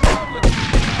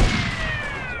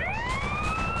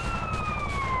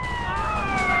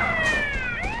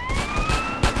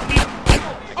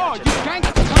 Oh, you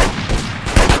gangsters, huh?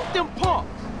 Fuck them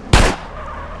punks.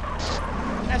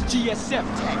 That's GSF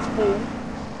tax, fool.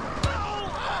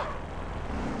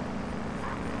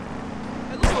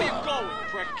 Hey, look where you're going,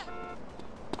 prick.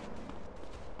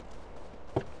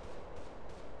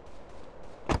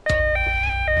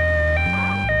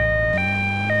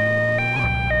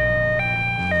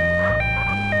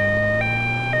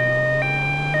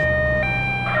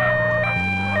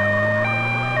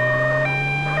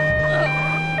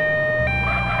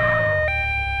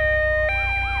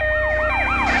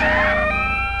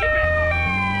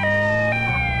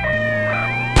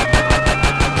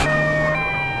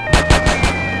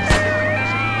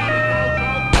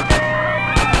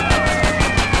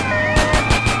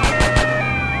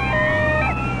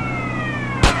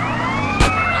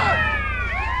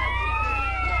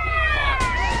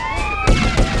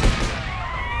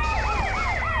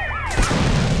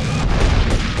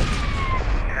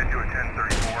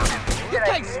 You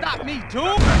can't stop me, dude.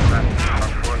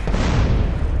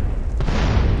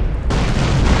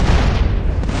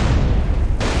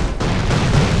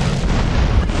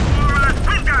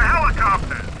 We've got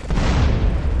helicopters!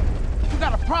 You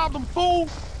got a problem, fool?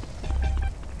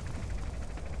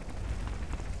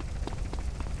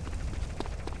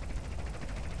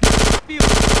 Feel it.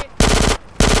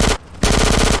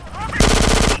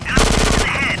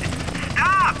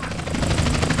 Stop!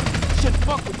 Shouldn't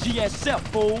fuck with GSF,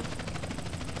 fool.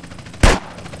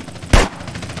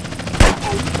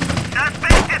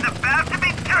 Suspect is about to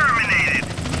be terminated!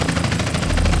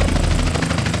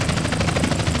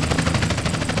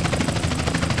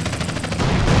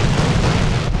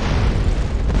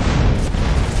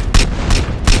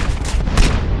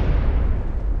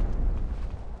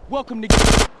 Welcome to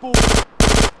fool.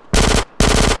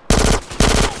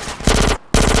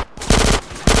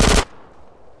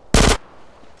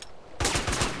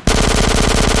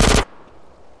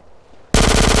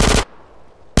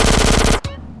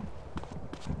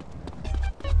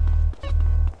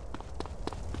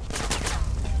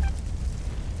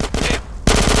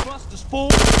 Busters, fool.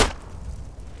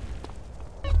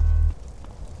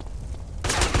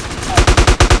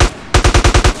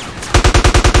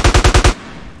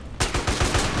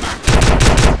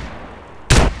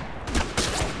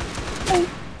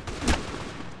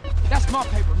 That's my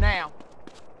paper now.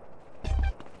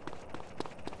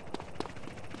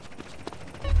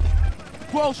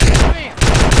 Gross man.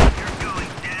 You're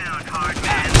going down, hard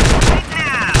man. Right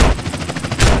now!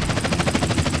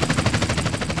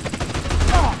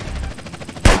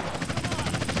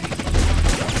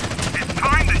 It's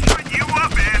time to shut you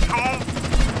up, asshole!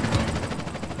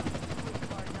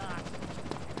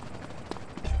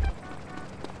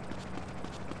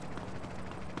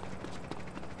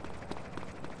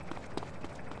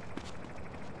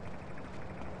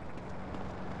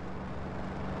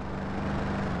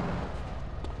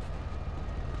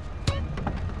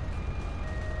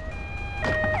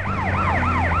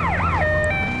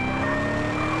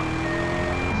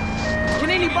 Can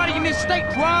anybody in this state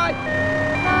drive?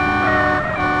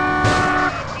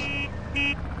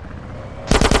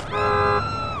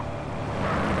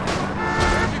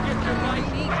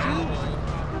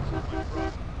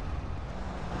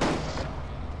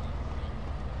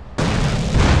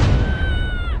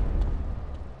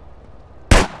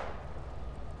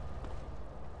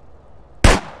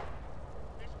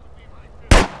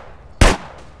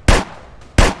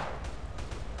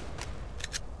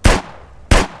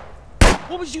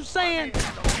 was you saying?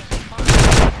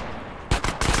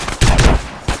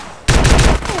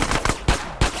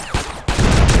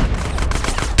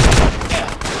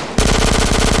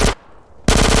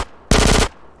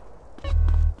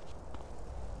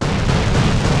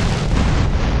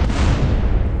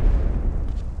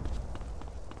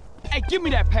 Hey, give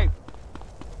me that paper.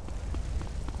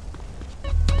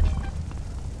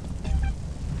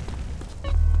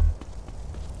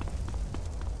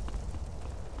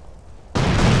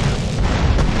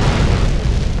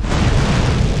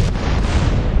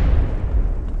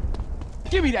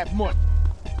 Give me that money.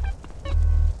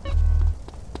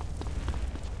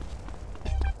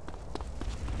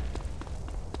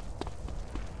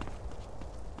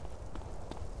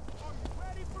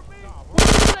 What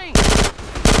you saying?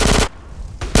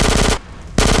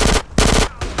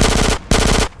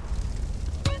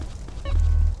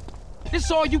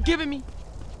 This all you giving me?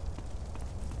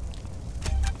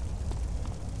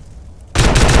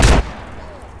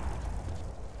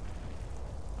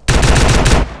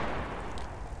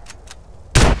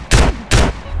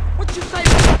 What you say?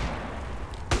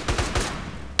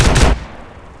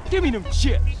 Give me them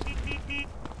chips.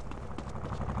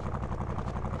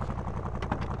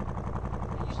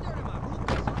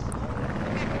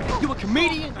 You a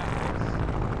comedian?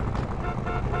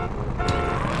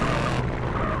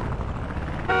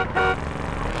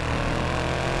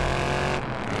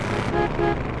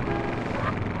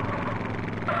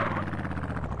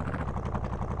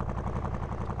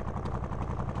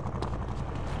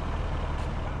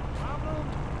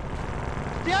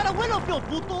 ¡Stay out of Willowfield,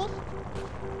 putos!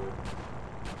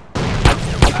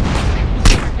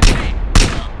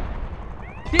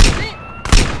 This is it.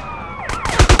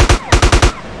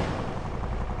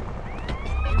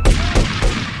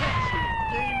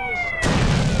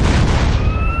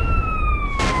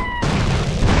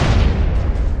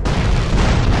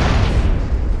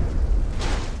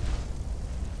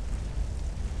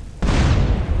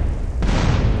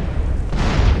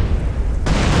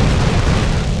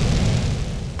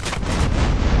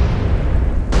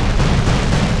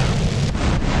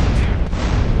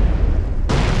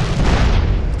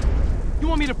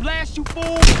 Me to blast you,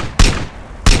 fool?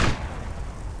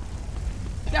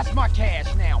 That's my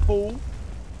cash now, fool.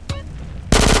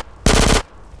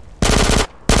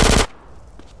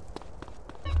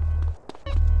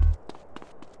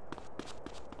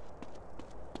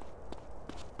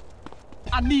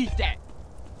 I need that.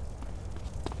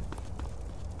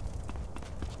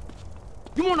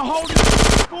 You wanna hold it,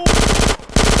 fool?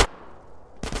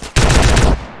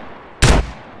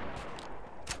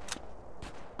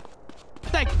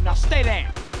 Thank you, now stay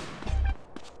down.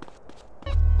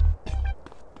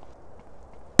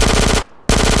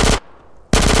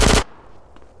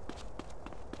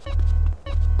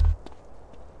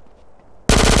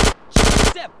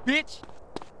 Step, bitch.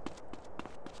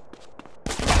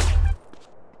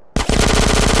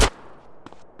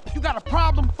 You got a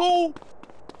problem, fool?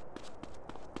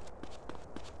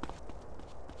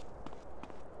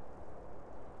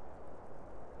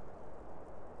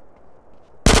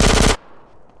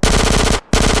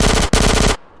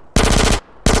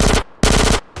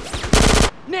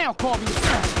 Now call me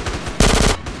back.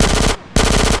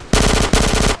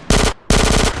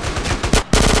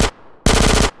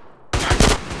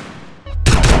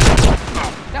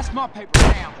 That's my paper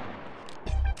now.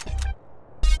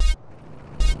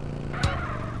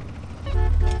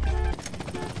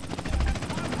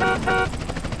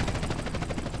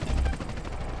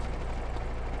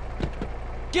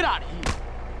 Get out of here.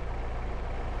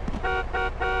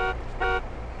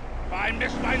 I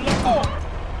missed my look. Oh.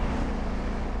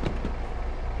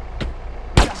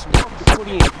 We got some work to put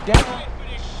in. Down.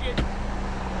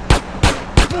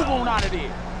 Move on out of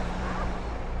there.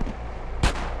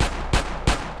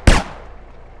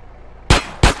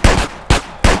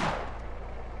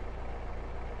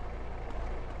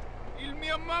 Il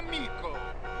mio amico.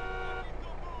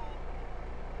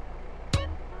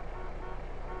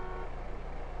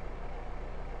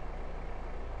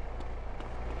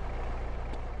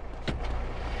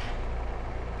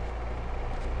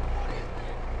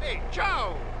 Hey,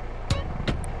 ciao!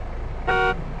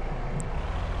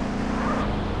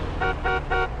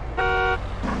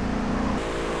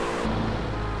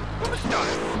 Come stai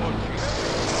oggi?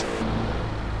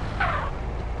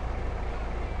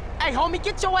 Hey, homie,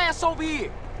 get your ass over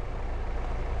here.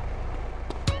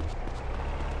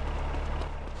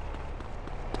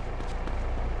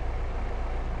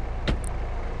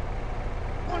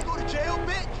 Wanna go to jail,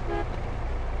 bitch?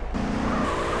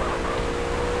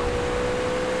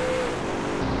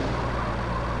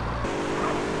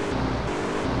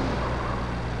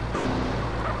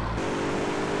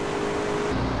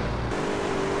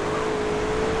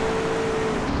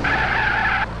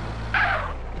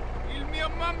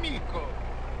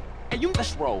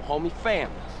 Let's roll, homie.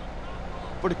 Families.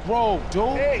 For the Grove, dude.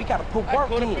 Hey, We gotta put I work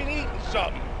could have in. been eating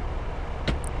something.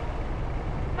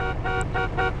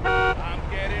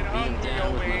 I'm getting hungry Down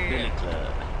over with my here. Billy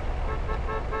Club.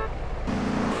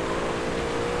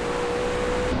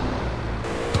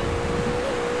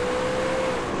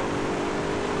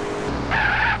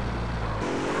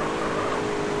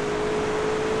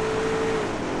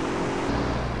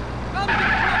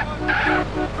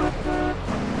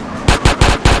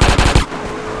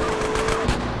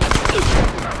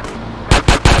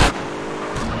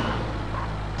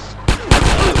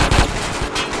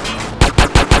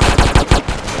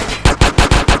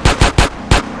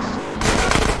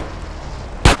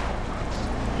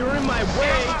 You're in my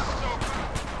way.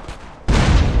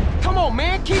 Come on,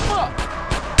 man. Keep up.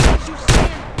 What you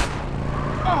saying?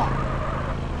 Oh.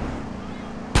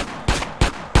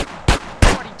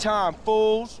 Party time,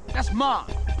 fools. That's mine.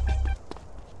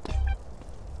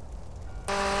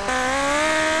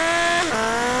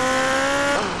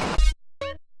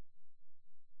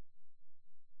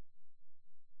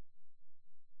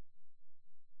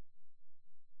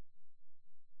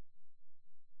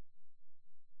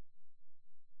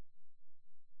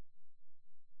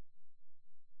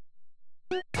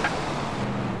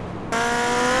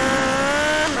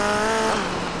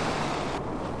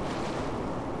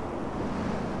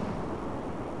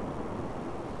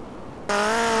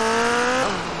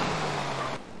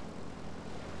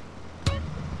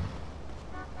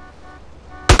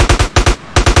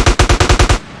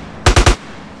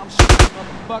 I'm straight,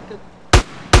 motherfucker.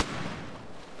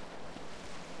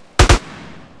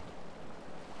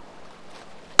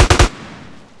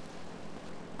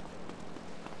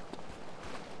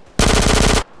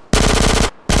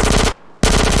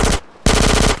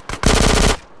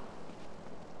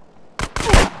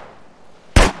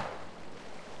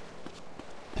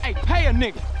 Hey, pay a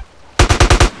nigga.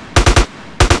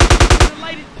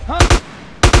 Related, huh?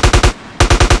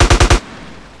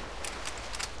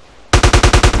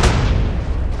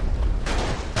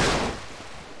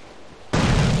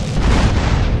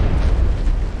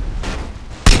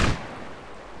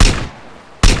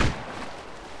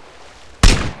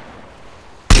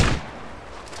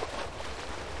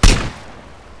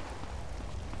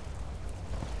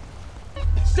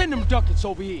 Send them ducats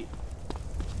over here.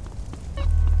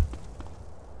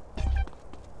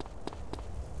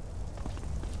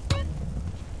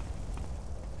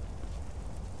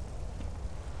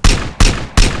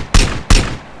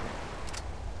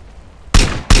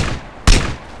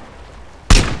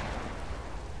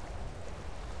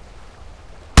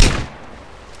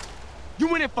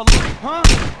 You in it for life, huh?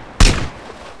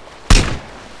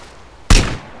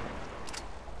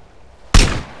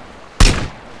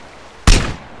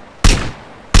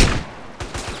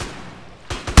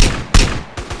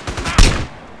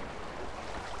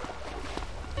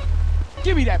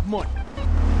 Give me that money.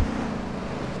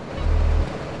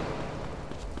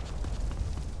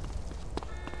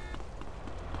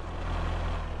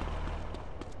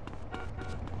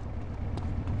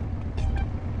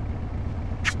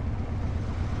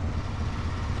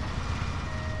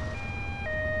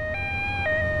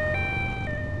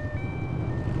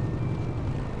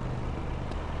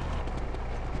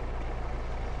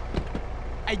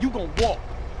 Hey, you gon' walk.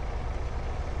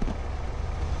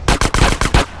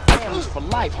 Families for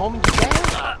life, homie. You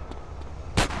down?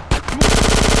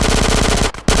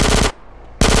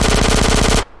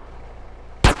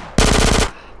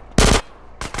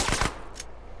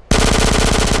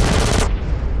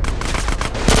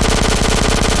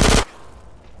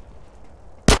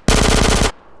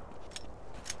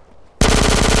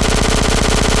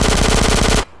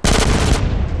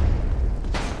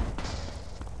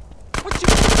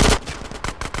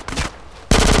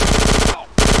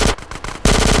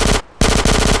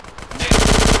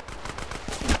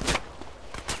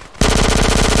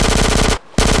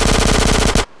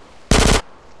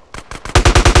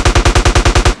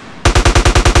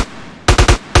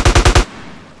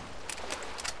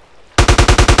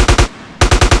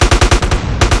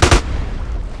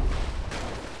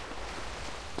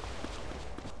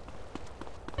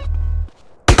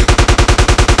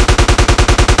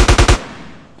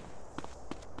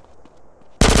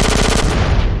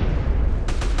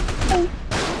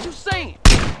 What you saying?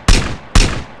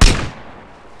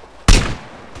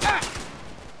 Ah!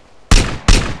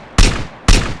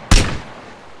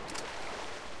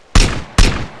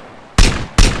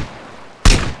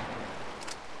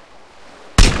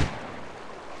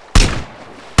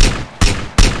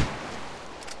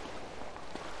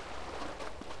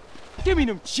 Give me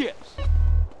them chips.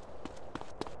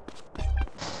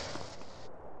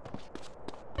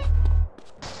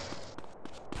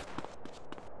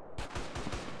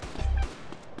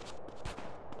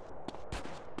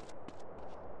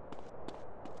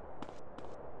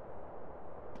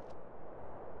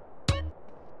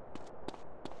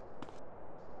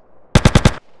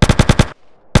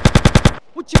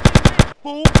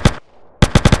 fool!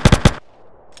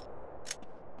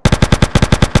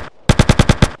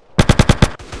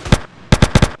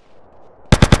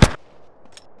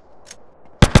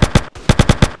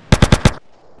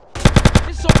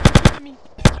 This all you giving me?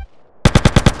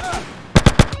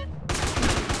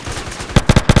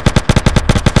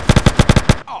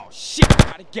 Oh shit, I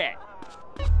got a gag.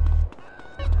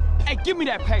 Hey, give me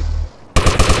that paper.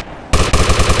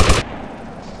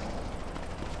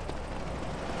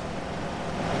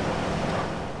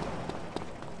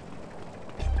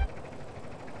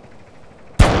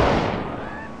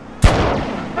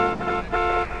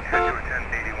 Head to a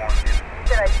 1081.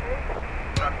 Did I see?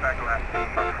 Suspect last seen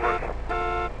on foot.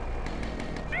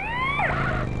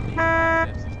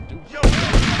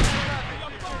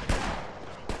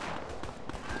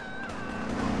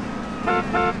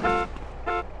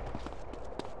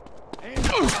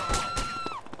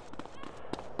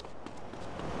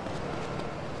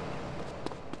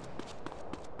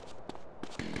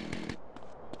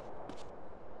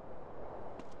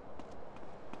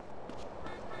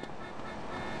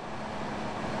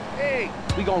 Hey,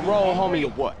 We gonna roll, homie, or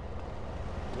what?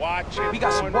 watch it. We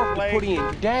got some work to put in.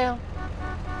 You down?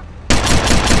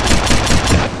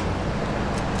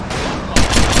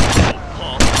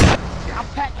 I'm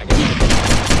packing.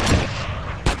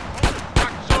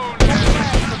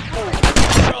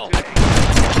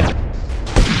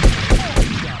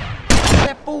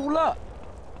 That fool up.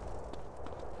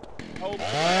 Hold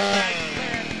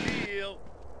nice deal.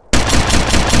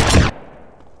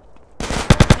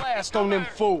 Blast on them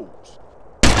fools.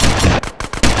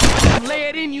 Lay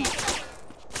it in you.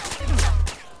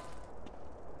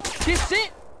 This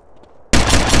it?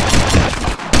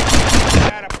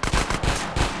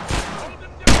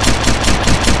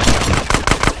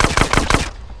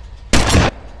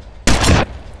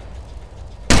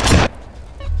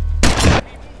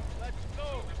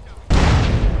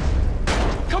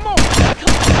 Come on.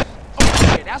 Oh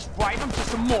yeah, that's right. I'm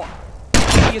just a mortal.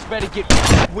 Idiots better get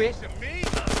with. Me?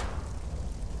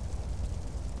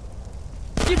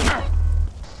 Get her.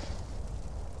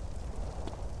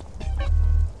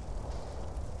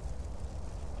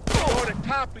 Throw the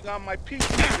topping on my pizza.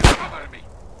 Come on to me.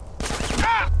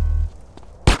 Ah!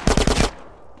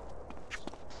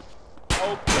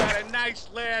 Hope you got a nice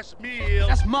last meal.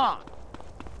 That's mine.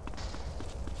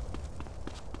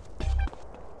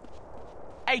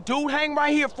 Hey, dude, hang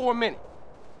right here for a minute.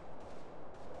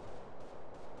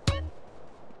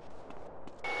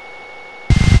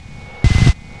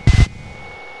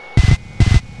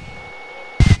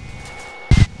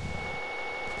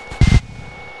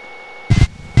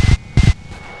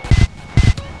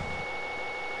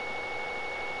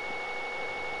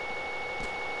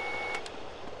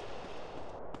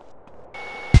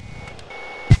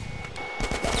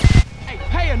 Hey,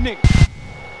 pay a nigga.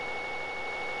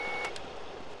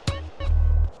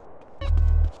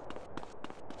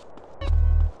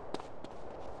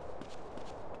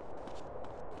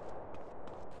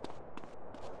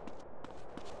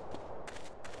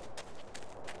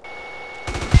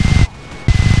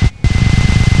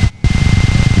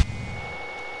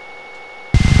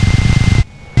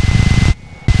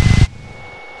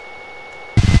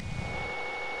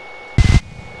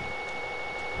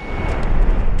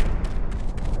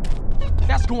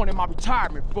 That's going in my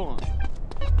retirement fund.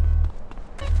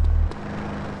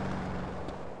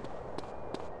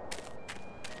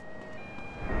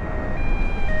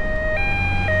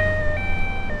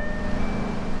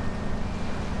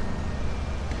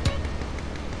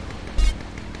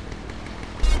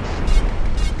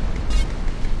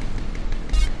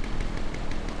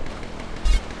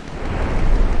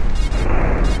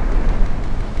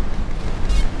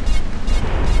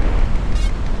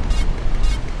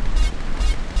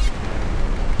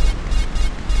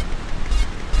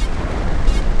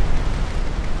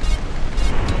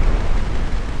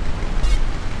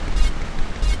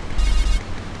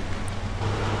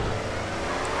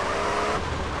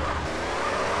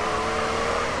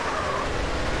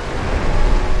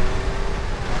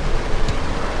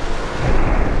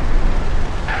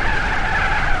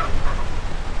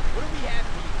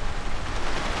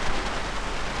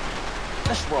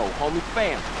 Let's roll, homie.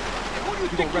 Family.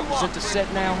 You gonna represent the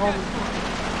set now, homie?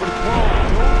 For the world,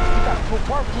 dude. You gotta put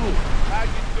work in. How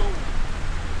you doing?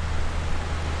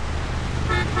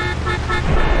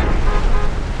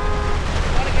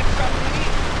 Wanna get something to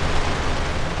eat?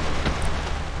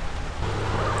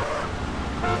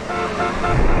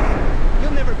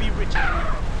 You'll never be rich.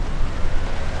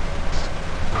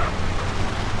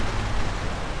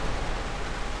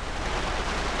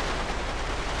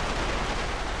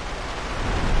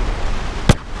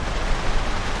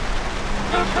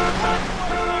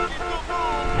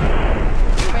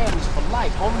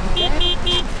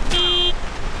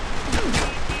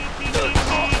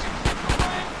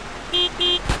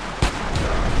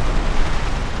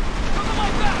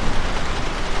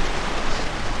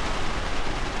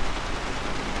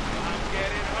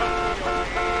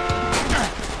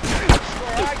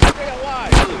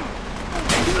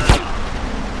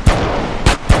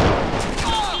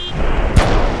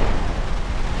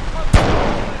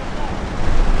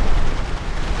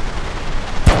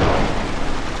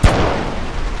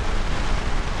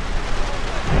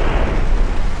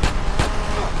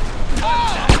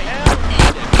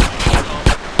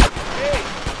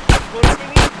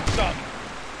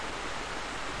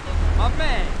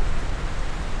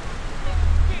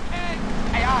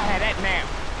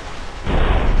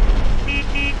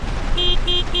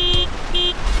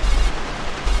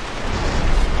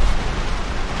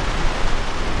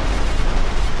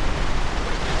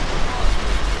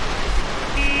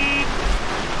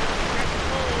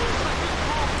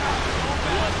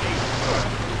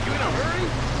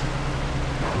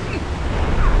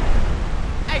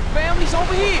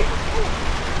 is.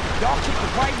 Y'all keep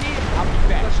it right here. I'll be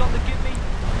back. Got something to give me?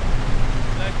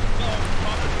 Let's go,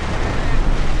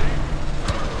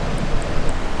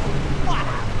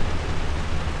 Papa.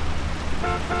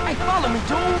 Hey, follow me,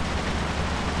 dude.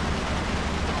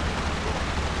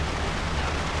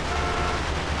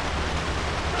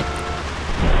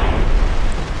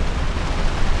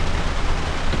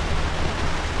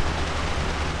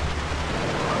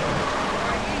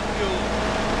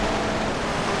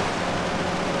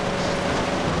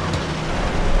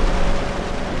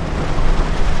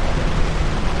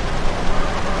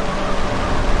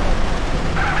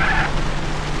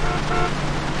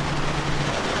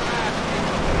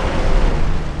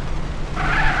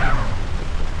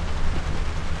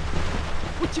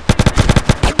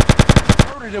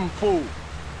 Them fool.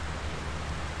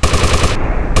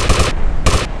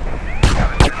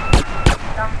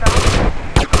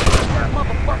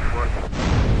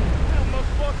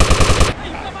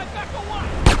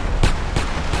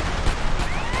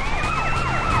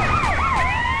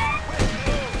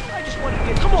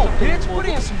 Come on, bitch, put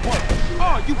in some work.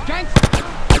 Oh, you gangster.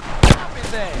 Stop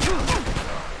his ass.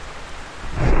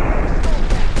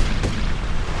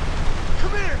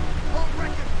 Come here, home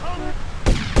wrecking punk.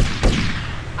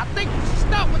 I think we should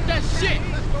stop with that shit.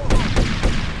 Let's go home.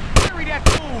 Carry that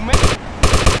fool, man.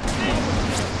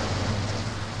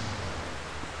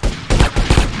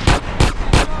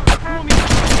 You want me to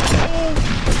fool?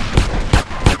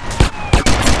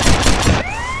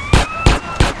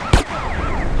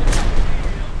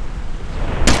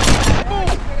 Fool.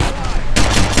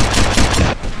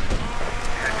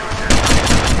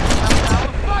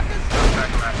 Motherfuckers.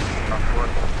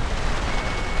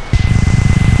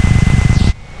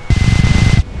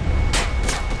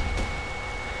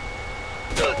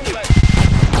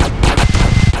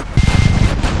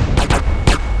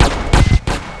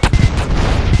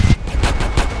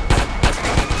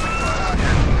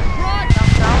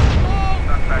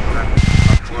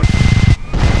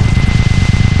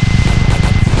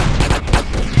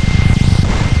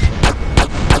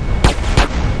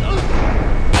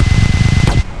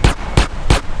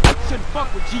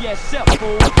 Fuck with GSF,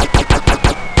 fool.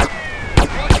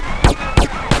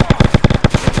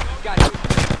 Got you.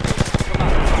 Come on,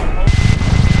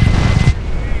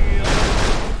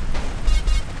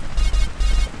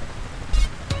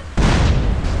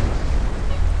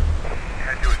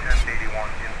 Head to a 1081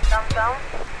 in. Down.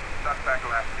 Suspect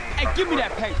last seen. hey, give me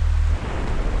that paper.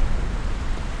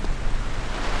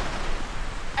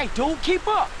 Hey, dude, keep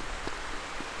up.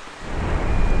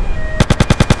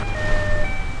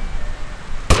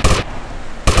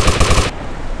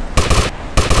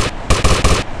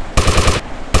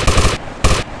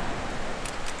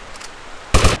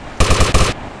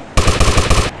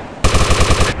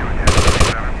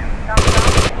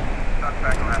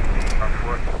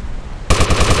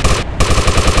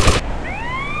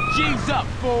 G's up,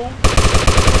 fool.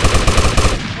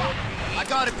 I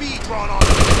got a bead drawn on me.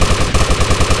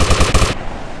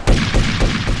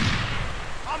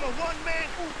 I'm a one-man.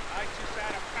 I just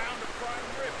had a pound of prime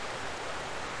rib.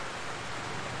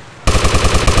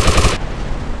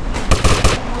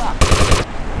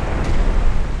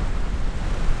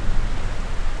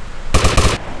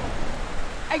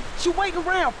 Hey, what you waiting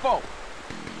around for?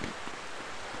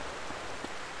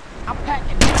 I'm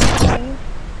packing this fool.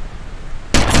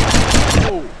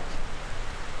 Fool.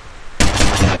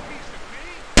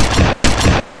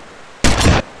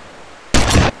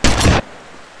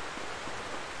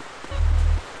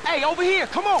 Hey, over here,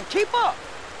 come on, keep up.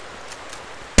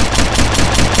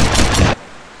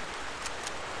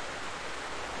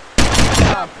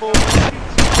 Fool.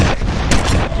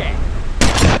 Yeah.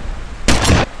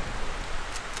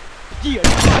 Yeah, you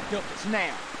locked up us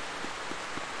now.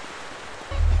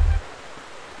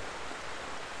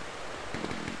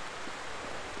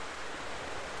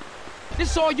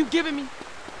 This all you giving me?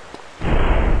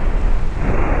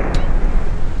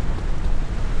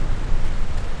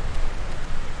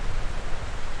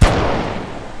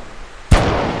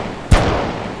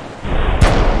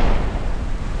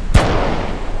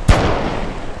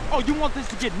 Oh, you want this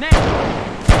to get nasty?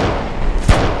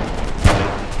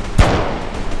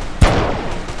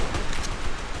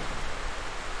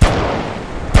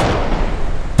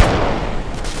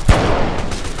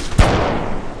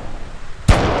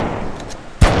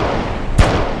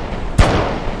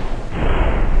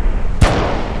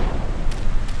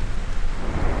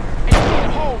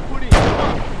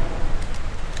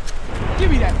 Give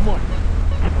me that money.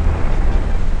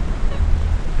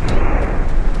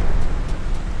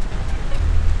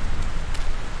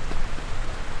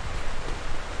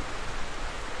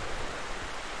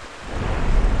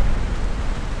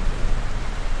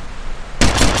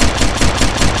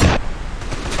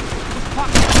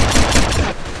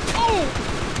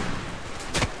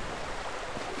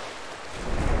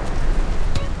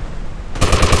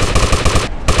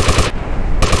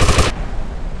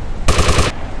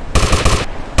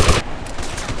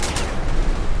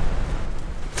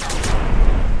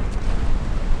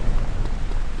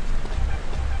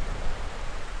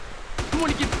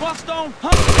 wanna get bust on,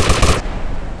 huh?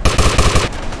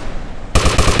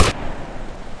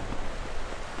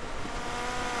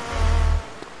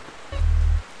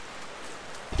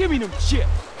 Give me them chips.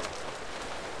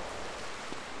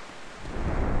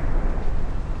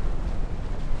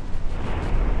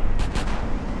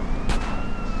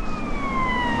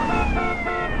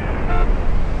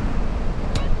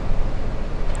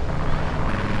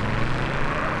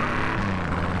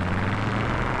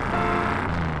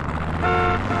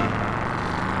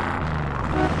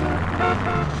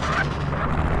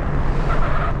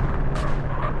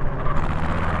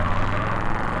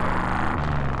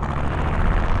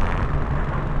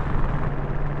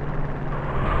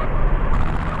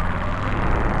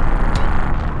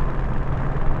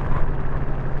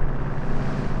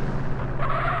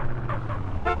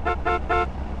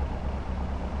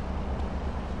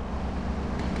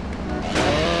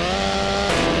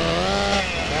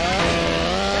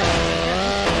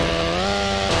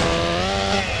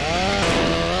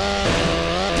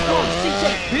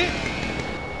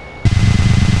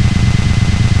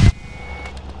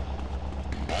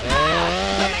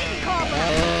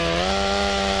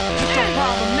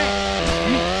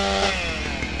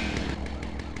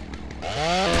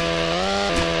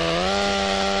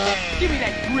 Give me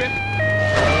that grip.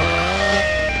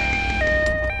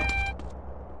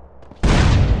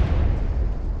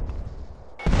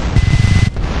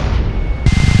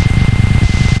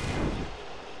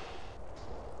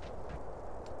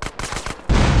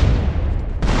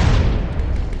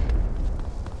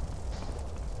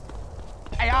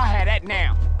 Hey, I'll have that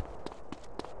now.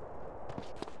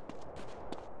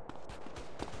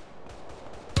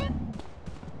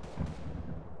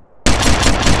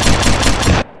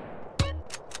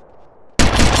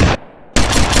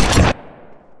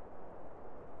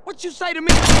 What you say to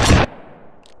me?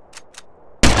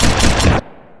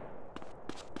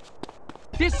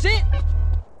 This it?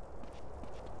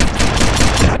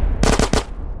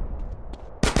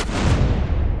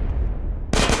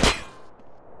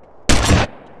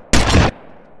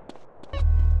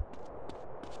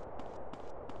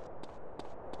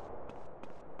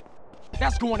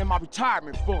 That's going in my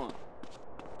retirement fund.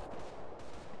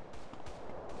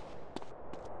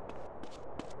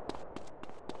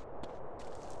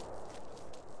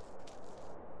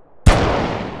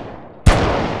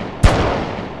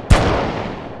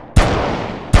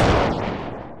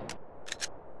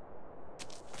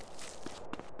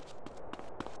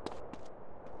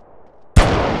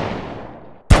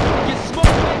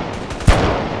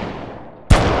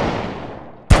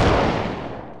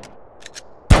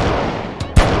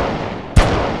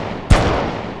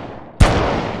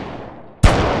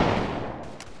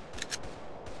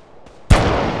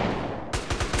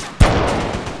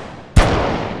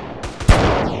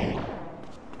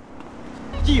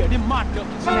 Yeah, them my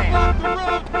duckets now. Move off the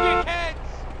road, dickheads!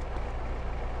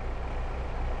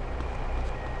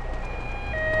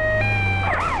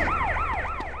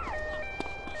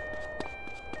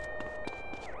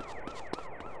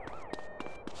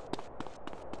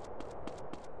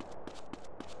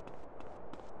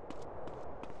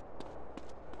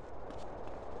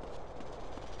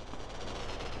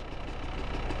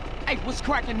 Hey, what's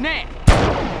cracking now?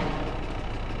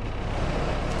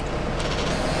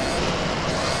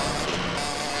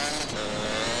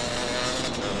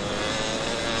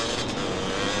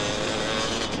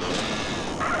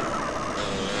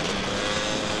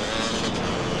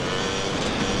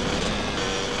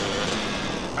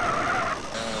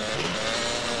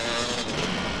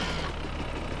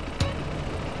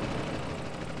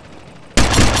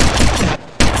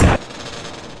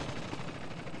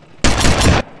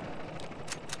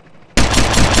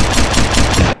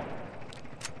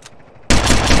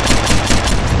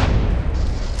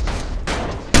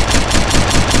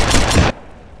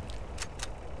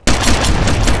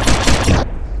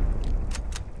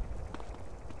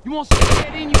 You want some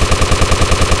dead in you?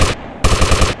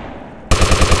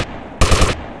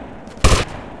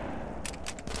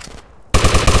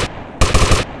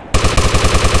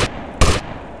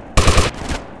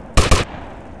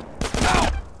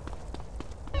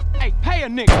 Hey, pay a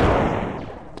nigga.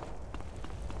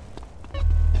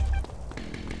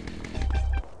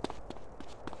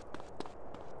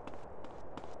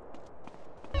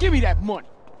 Give me that money.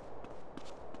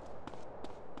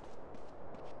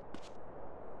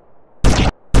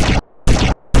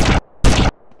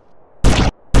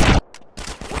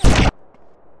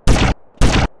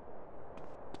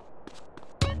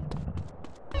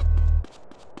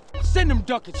 Send them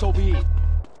ducats over here.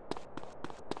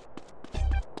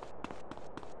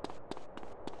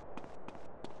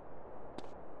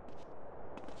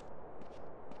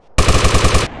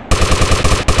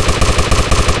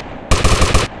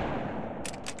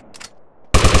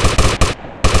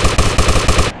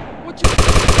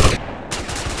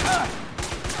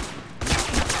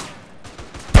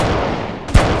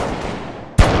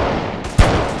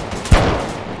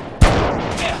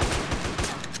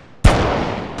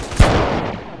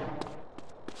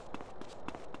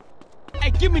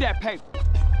 paper.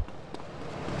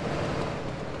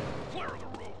 Clear the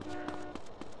road.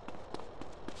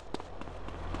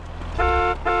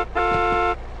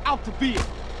 Out the vehicle.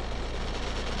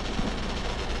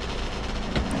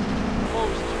 Oh,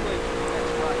 it's too late.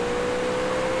 That's right.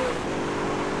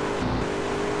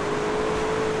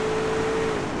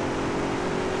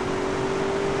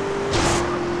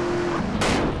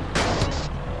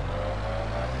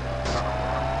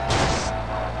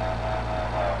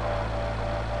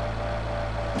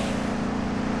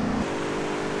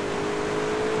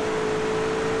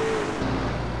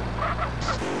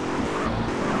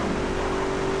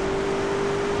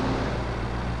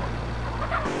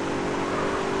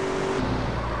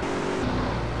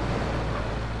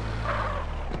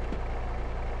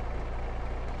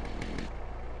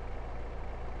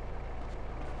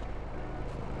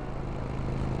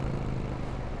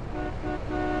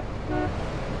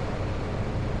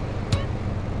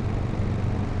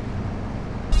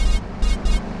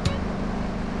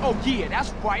 Oh yeah,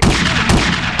 that's right.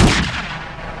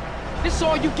 This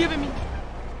all you giving me?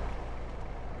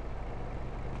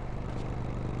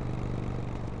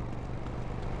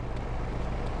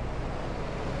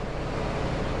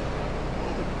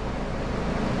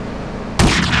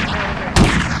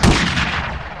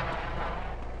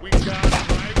 We got him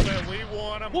right where we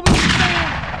want him. What was you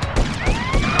saying?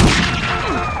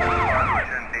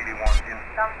 1081 in.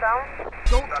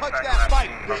 Don't touch Suspect that last bike,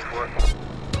 seen bitch. northwest.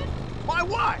 My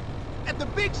wife! At the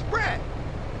big spread!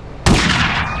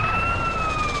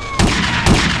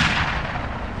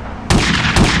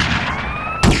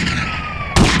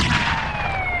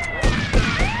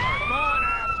 Come on,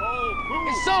 asshole. Move.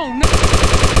 It's on, nigga.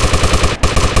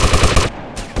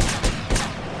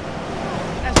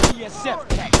 That's DSF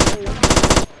tax, boy.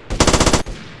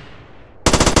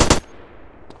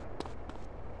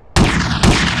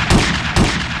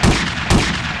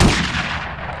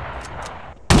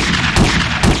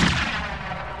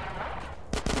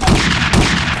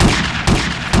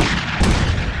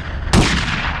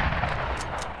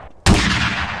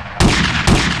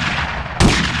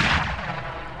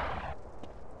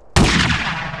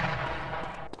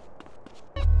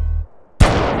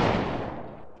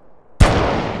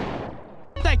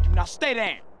 Thank you, now stay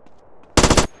down.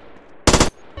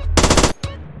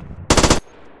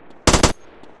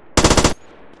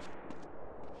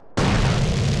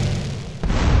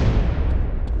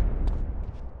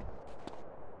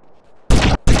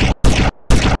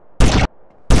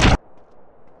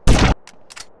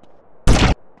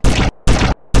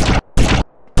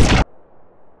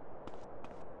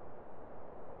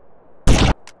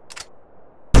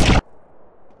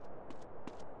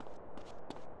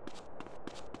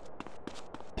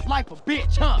 Life a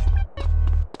bitch, huh?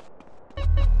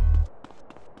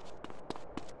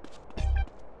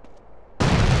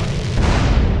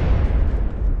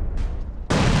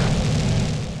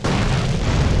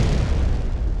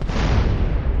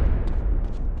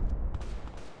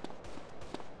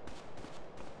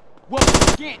 What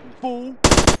you getting, fool?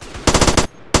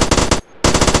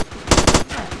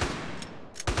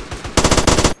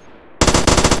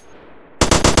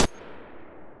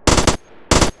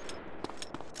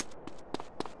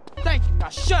 Thank you, now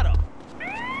shut up.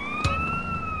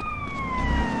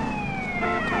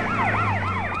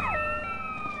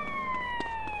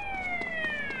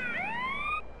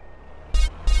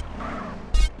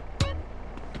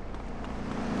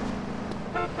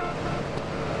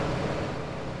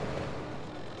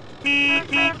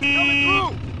 Coming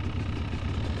through.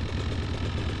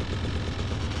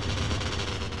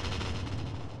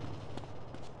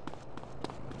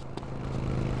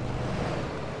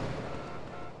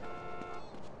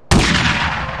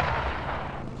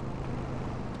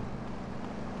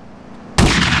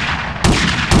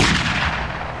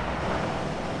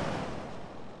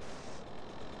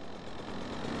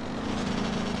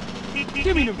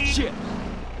 Give me them chips.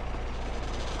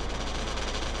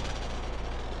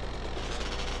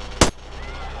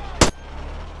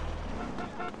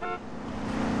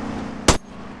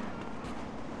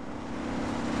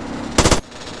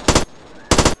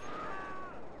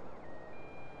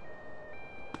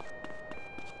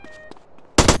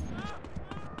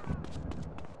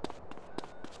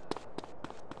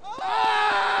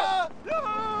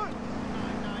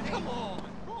 Come on.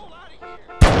 Roll out of here.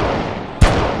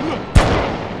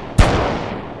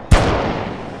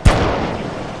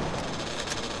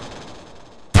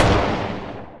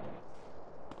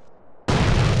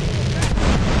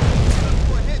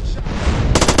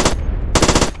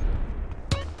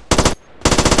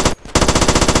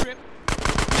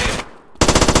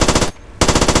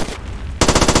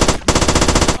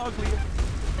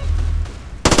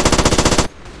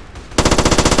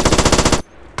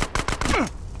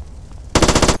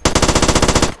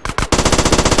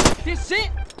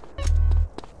 consent?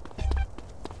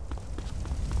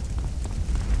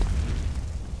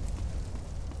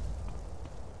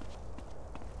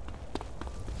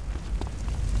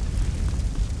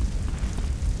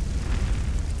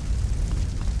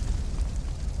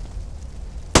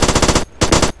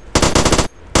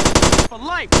 For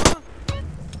life, huh?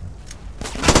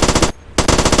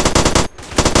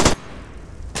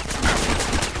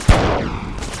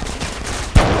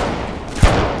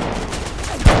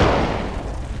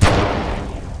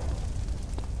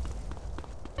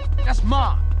 That's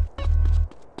mine.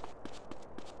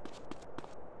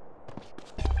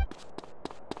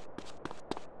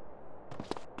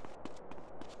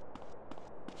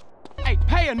 Hey,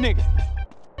 pay a nigga.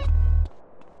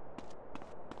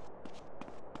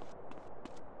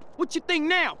 What you think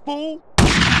now, fool?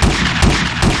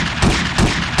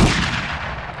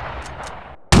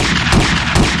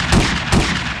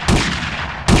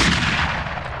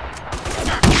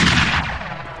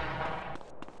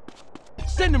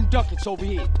 Send them ducats over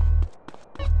here.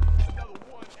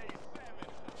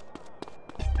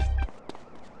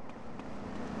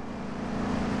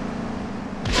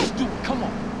 Let's do it, come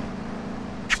on.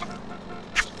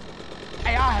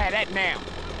 Hey, I'll have that now.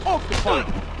 Off the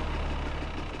phone.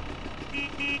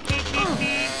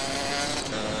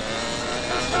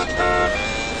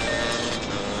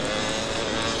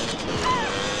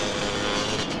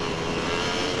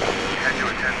 Head to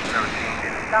a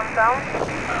 1017. Southbound.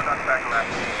 Back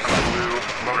left. Blue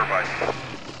motorbike.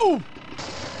 Ooh!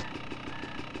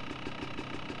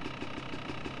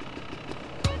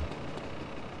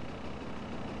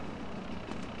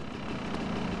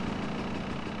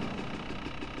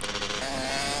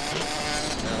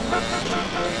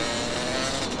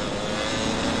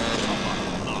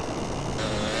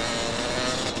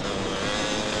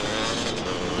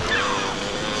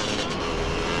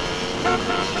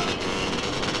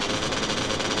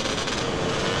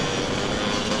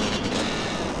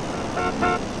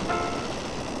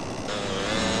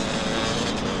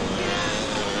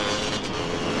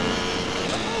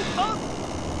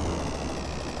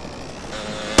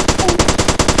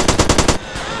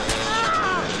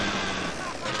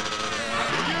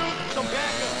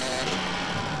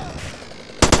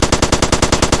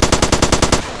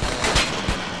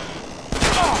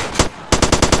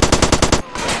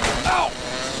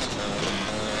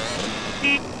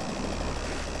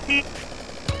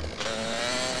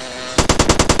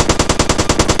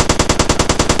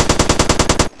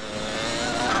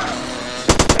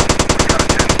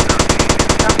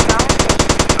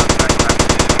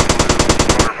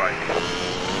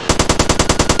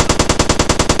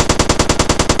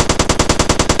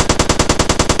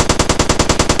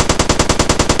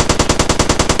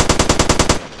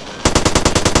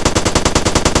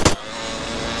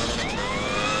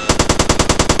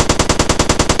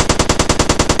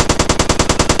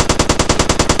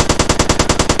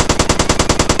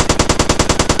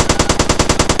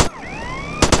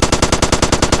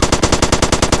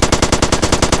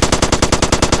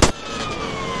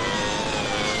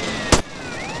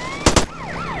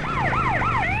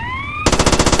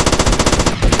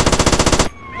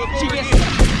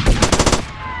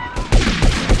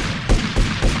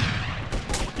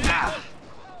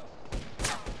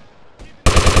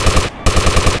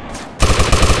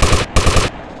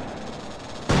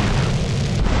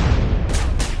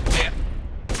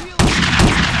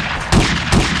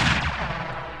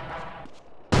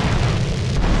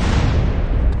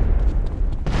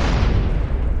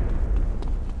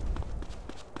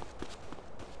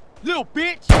 Little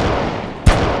bitch!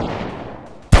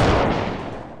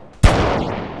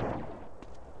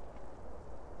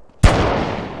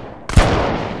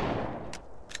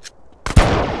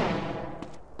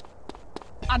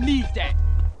 I need that.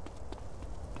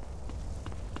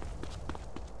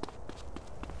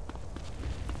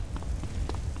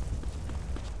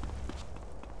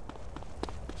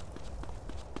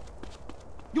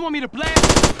 You want me to blast?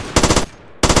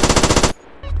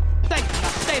 Thank you, now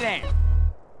stay down.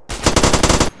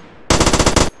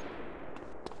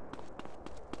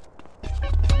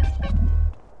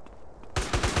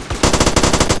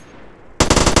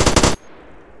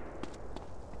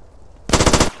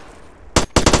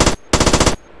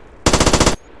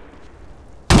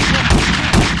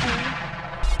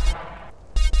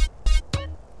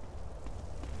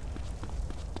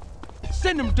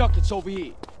 Send them ducats over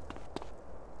here.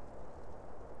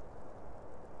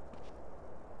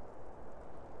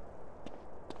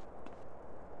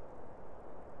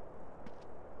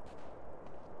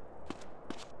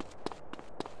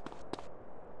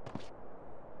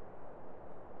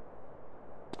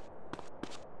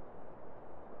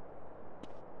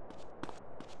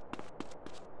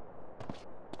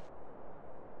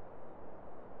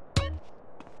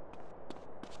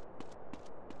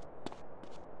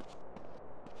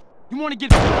 You wanna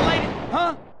get violated,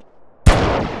 huh?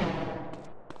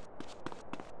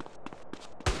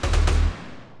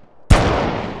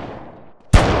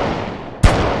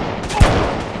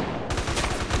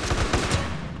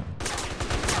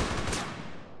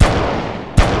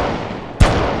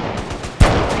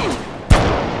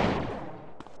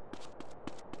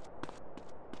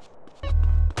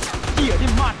 Yeah,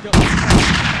 them my ducks.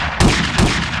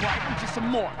 Right, I'm just some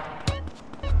more.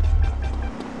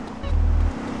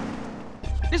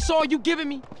 This all you giving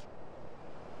me?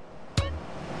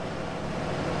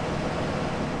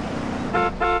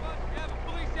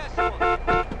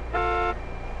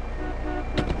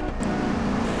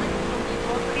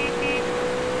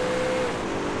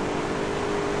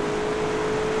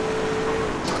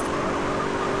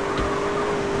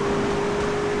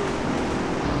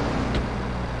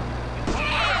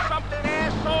 Something,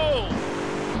 asshole!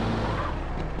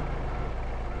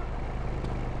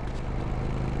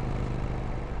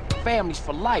 Families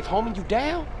for life, homie. You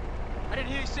down? I didn't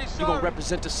hear you say You sorry. gonna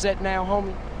represent the set now,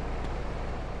 homie?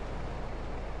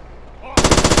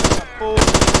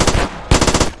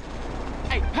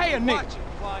 Hey, pay a nigga. Watch it,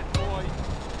 blind boy.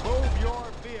 Move your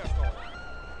vehicle.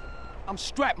 I'm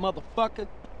strapped, motherfucker.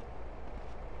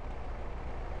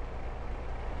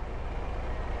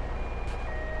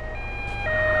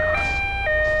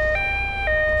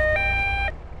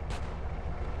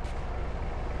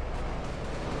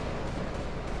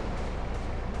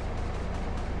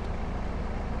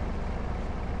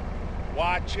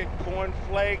 Watch it,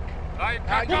 cornflake. I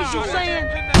What was you saying?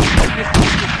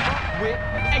 That Whip.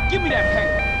 Hey, give me that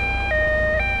paper.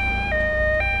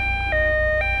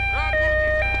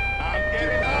 I'm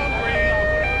getting hungry.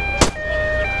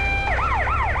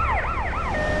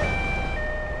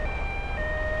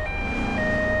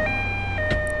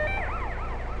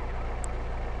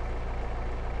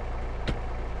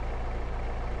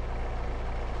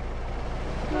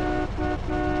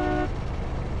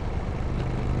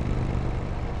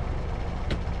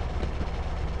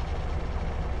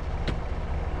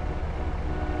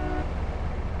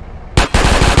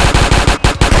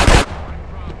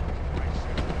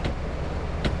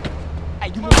 Hey,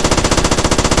 you know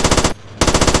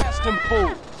Ask them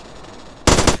fools.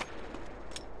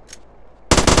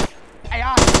 Hey,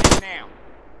 I'll hit it now.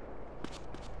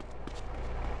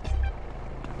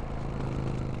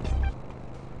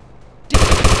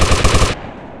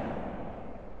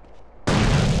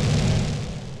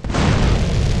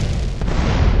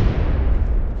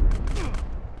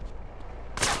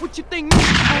 What you think, fool?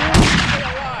 Stay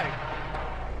alive.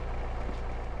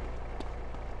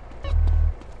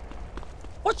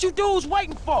 What you dudes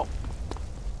waiting for?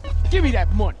 Give me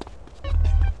that money.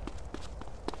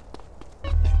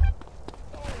 Don't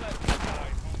let me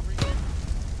die, hungry.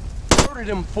 Murder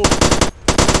them fools.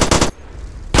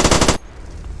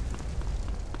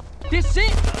 This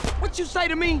it? What you say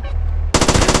to me?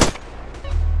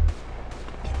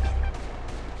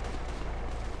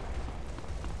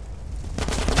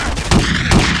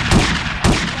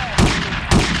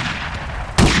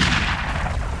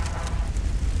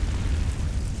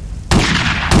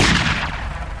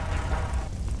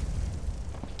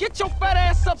 Get your fat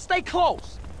ass up, stay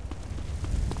close.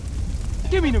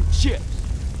 Give me them chips.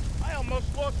 I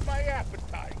almost lost my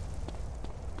appetite.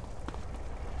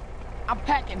 I'm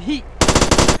packing heat.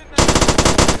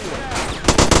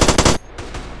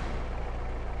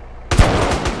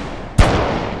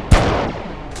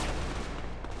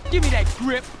 Give me that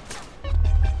grip.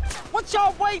 What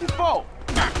y'all waiting for?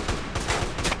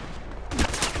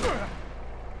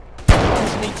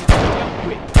 Just need to be dealt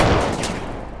with.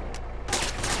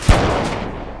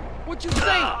 What you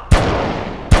saying?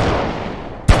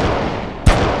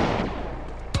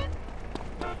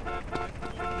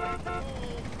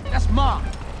 That's mine.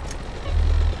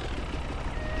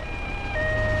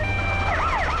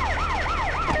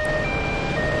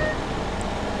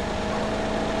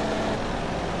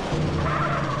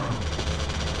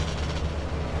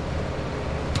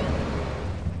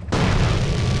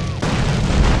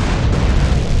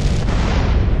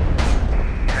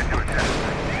 Head to a 10.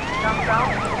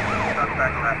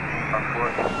 Suspect left.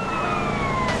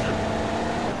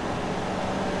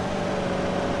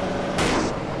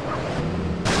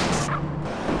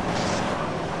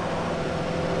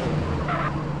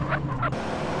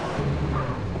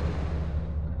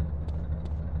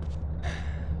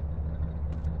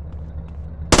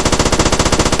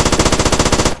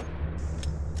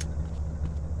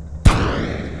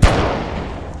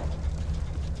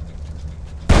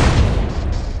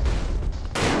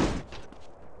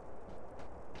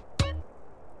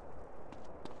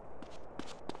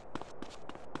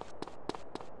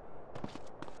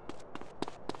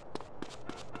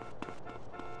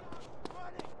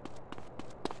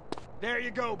 There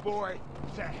you go, boy.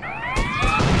 To hell.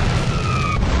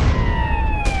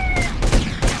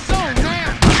 So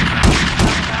now.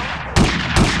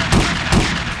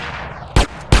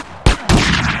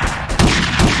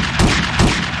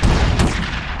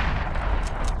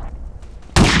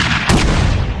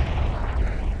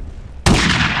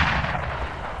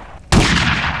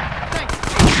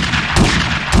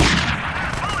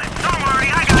 Don't worry,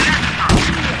 I got extra.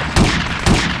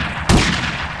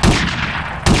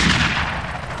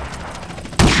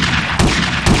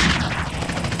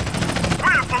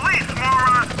 We're the police,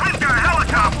 moron. We've got a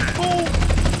helicopter. Fool.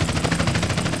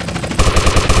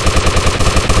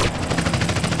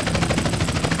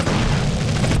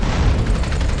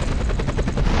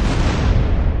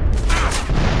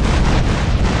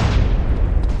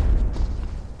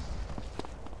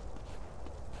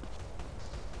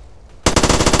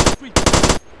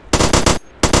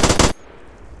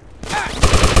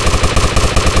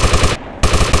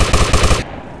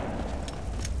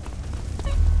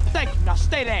 Thank you. Now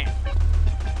stay there.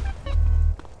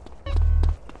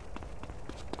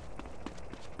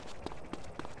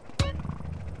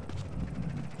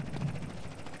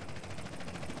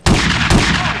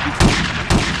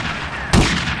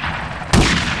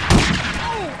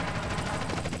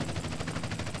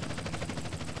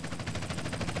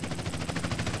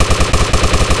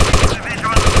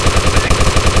 Individual suspect.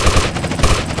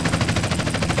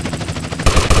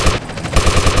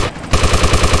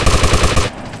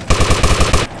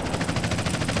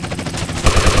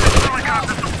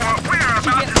 Helicopter support. We are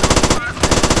about to respond to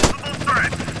possible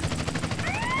threats.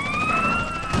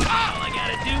 All I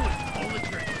gotta do is pull the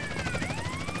trigger.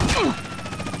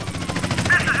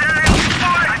 This is Area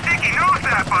 4. I think he knows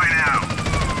that by now.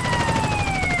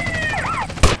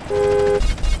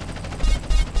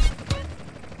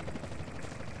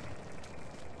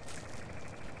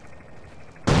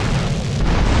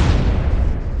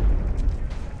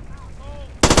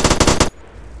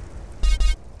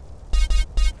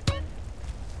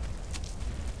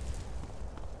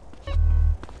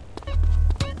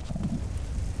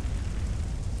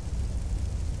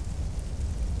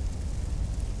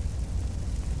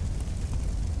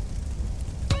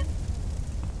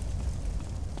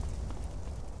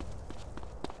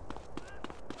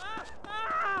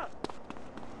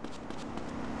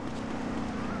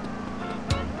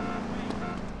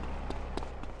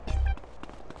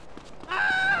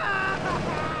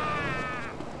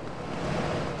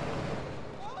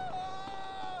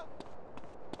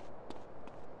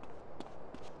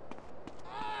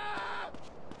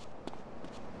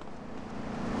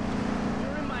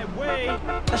 You're in my way.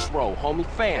 Let's roll, homie.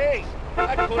 Fam. Hey,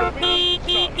 I could have been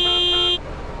eating something.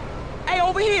 Hey,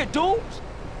 over here, dudes.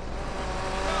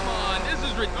 Come on, this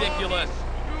is ridiculous.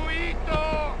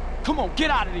 Chuito! Come on,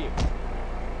 get out of there.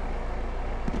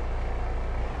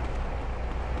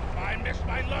 If I miss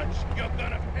my lunch, you're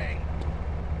gonna pay.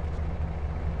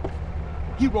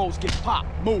 Heroes get popped.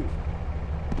 Move.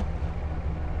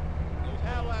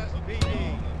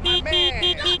 LSPD. My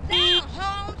man. Down,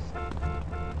 Holmes!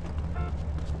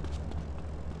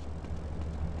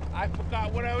 I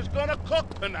forgot what I was gonna cook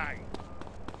tonight.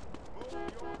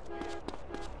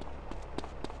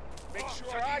 Make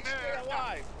sure I stay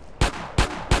alive.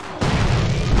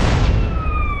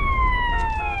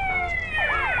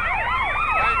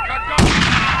 Hey, cut, cut.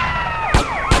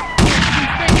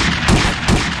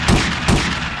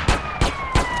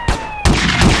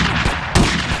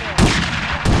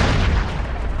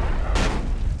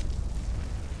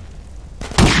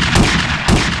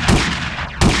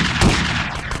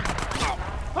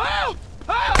 Oh!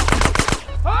 Oh!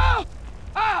 Oh!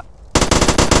 Ah!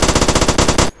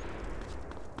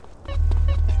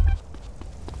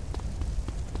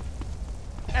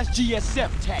 That's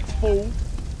GSF tax, fool.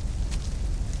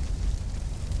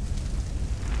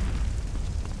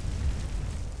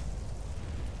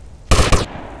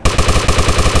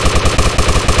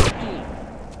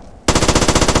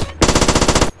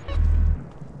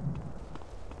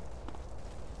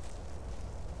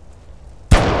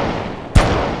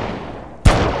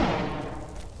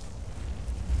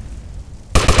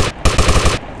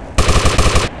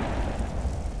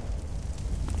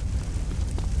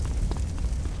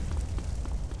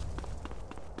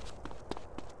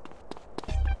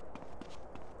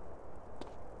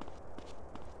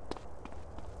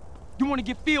 You want to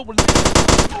get filled with...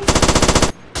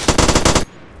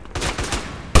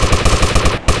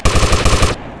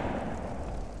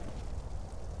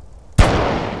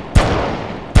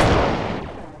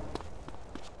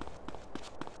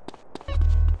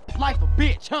 Life a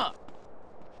bitch, huh?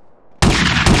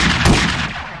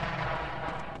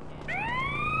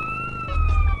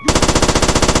 You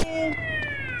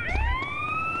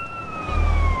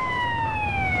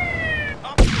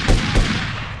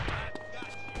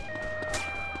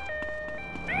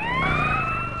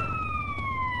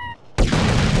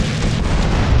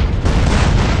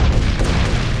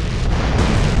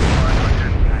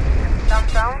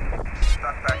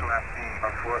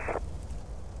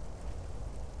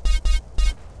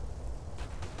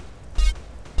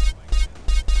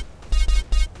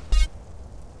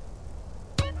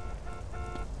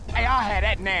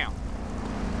now.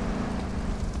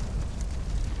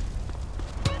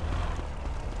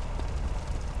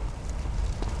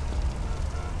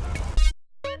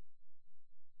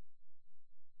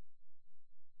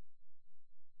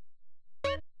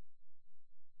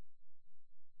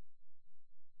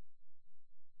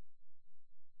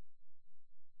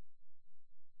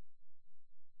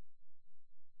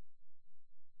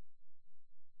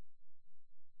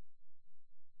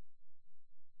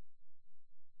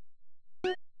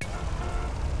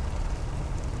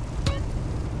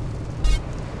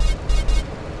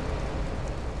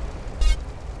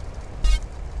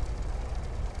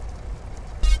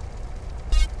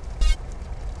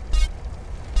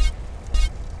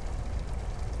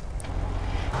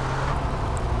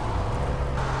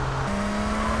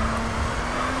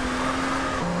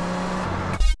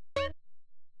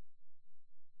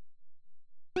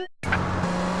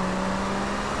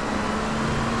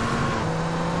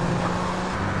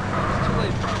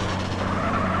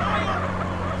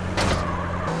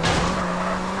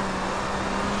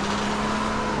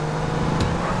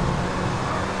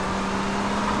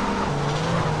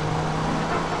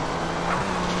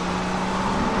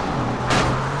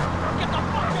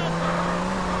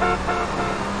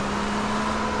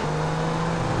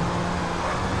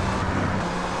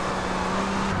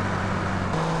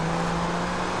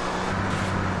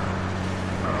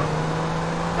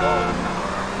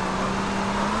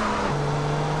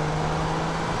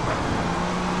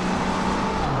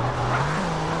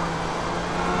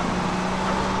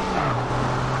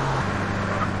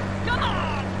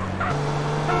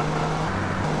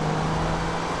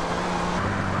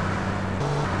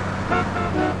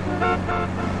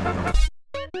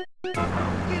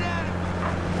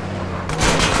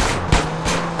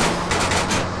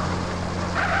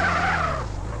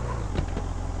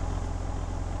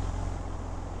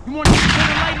 You want to get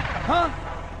ventilated, huh?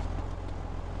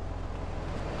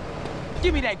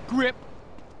 Give me that grip.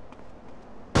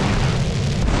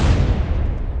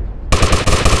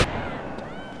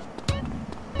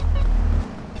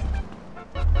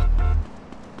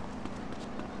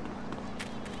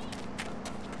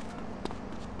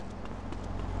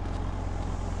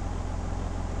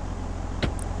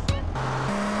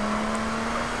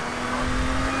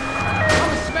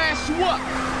 I'ma smash you up.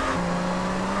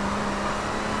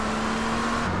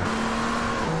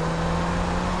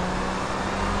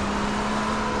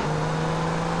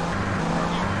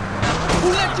 Who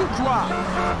let you drive?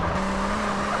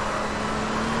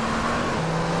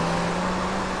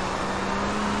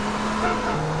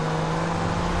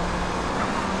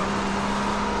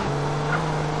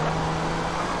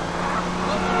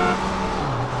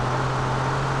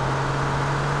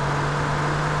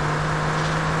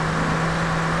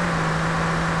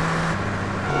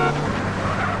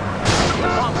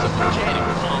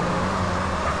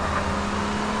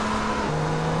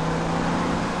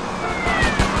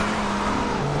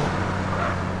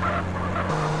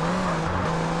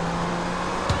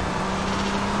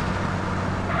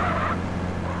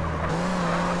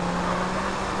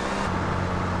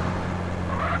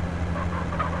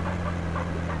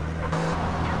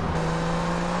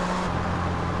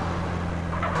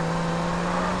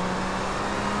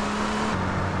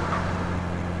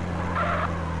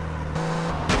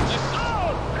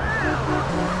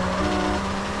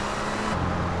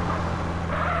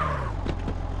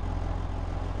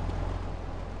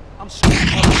 I'm sorry.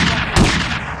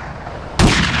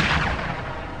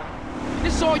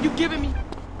 This all you giving me?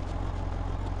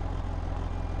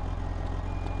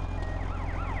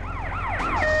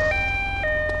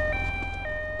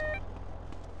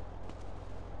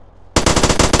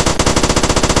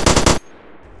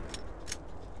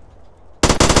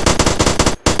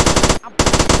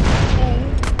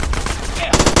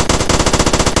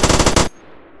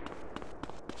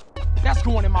 That's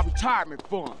going in my retirement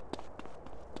fund.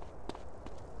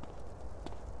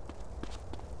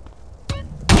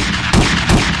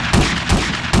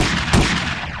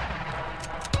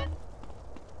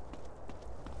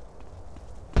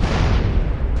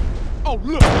 Oh,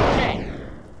 look at that.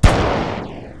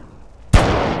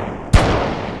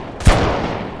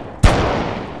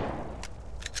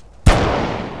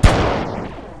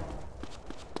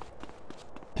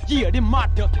 Yeah, them my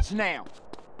duckets now.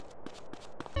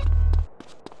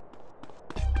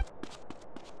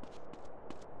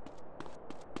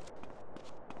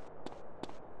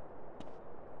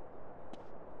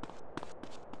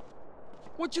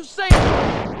 What you say?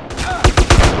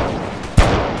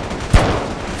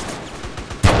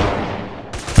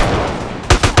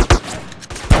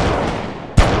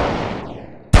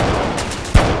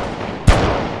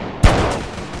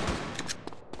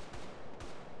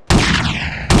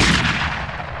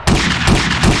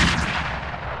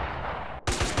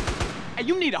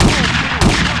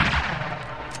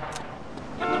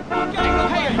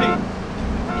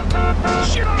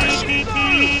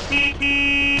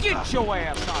 Get your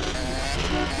ass out of here.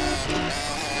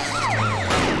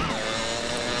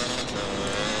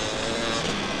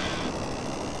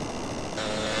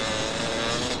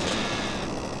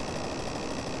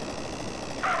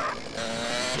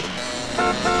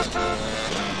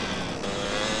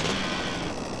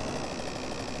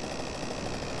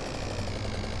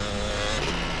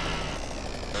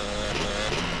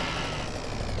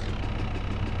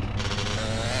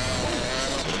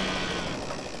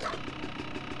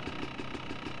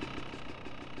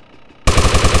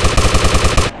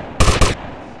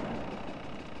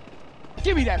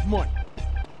 Give me that money.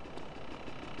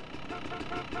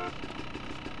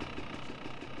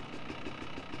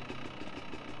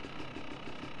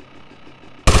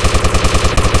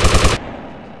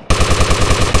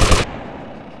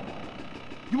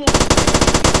 You want?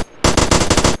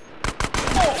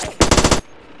 Oh.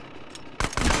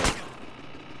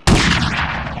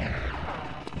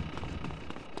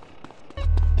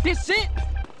 This it?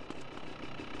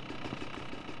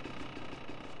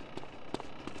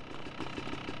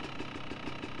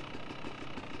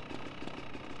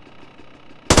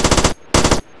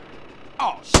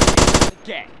 Oh, shit,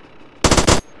 again.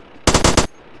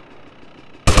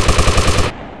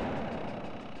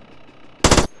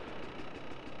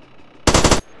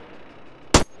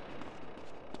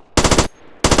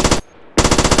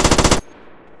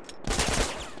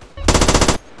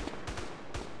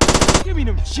 Give me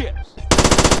them chips.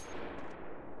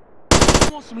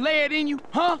 You want some lead in you,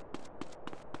 huh?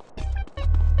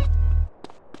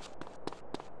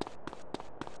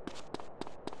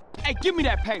 Hey, give me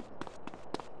that paper.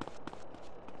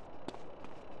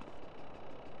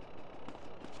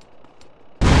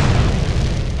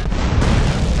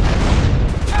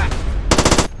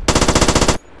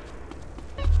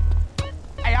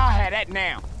 Hey, I'll have that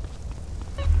now.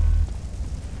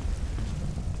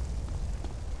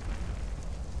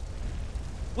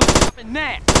 What's happening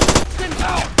now? Send it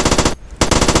out.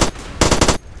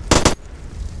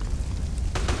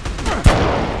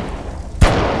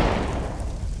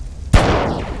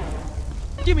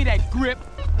 Give me that grip.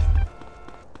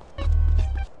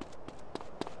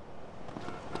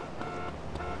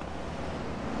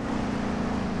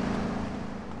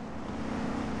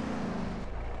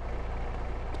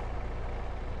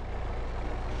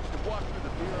 Walk through the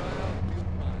beer aisle, you'll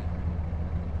find.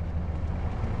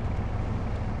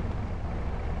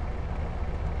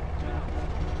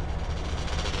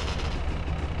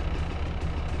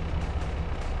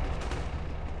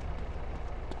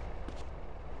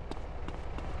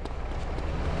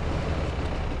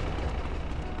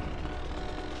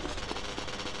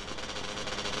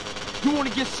 You want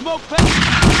to get smoked, baby?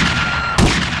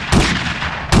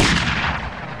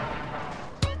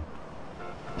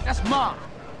 That's mine.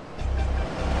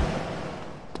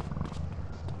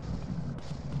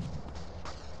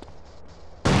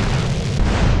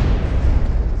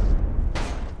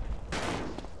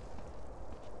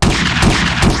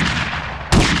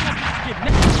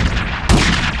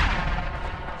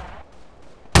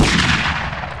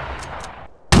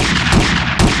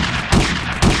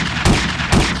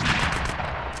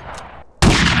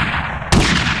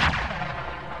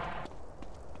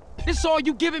 This all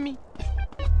you giving me?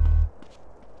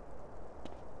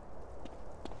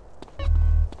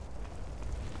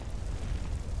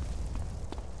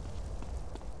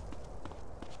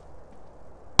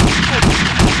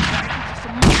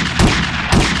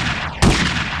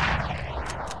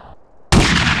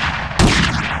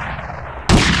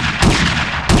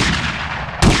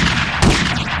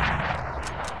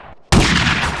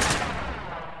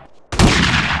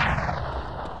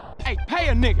 Hey, pay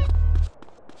a nigga.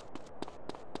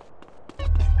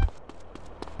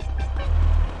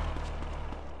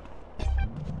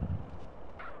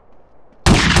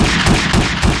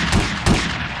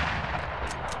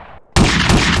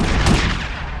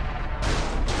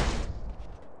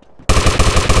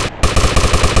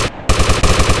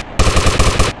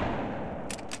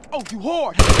 Oh, you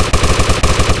whore!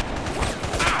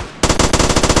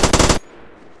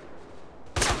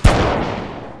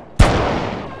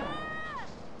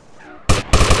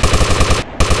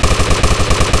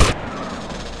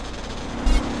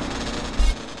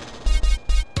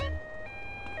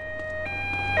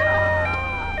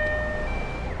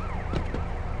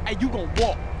 Hey, you gon'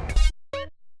 walk.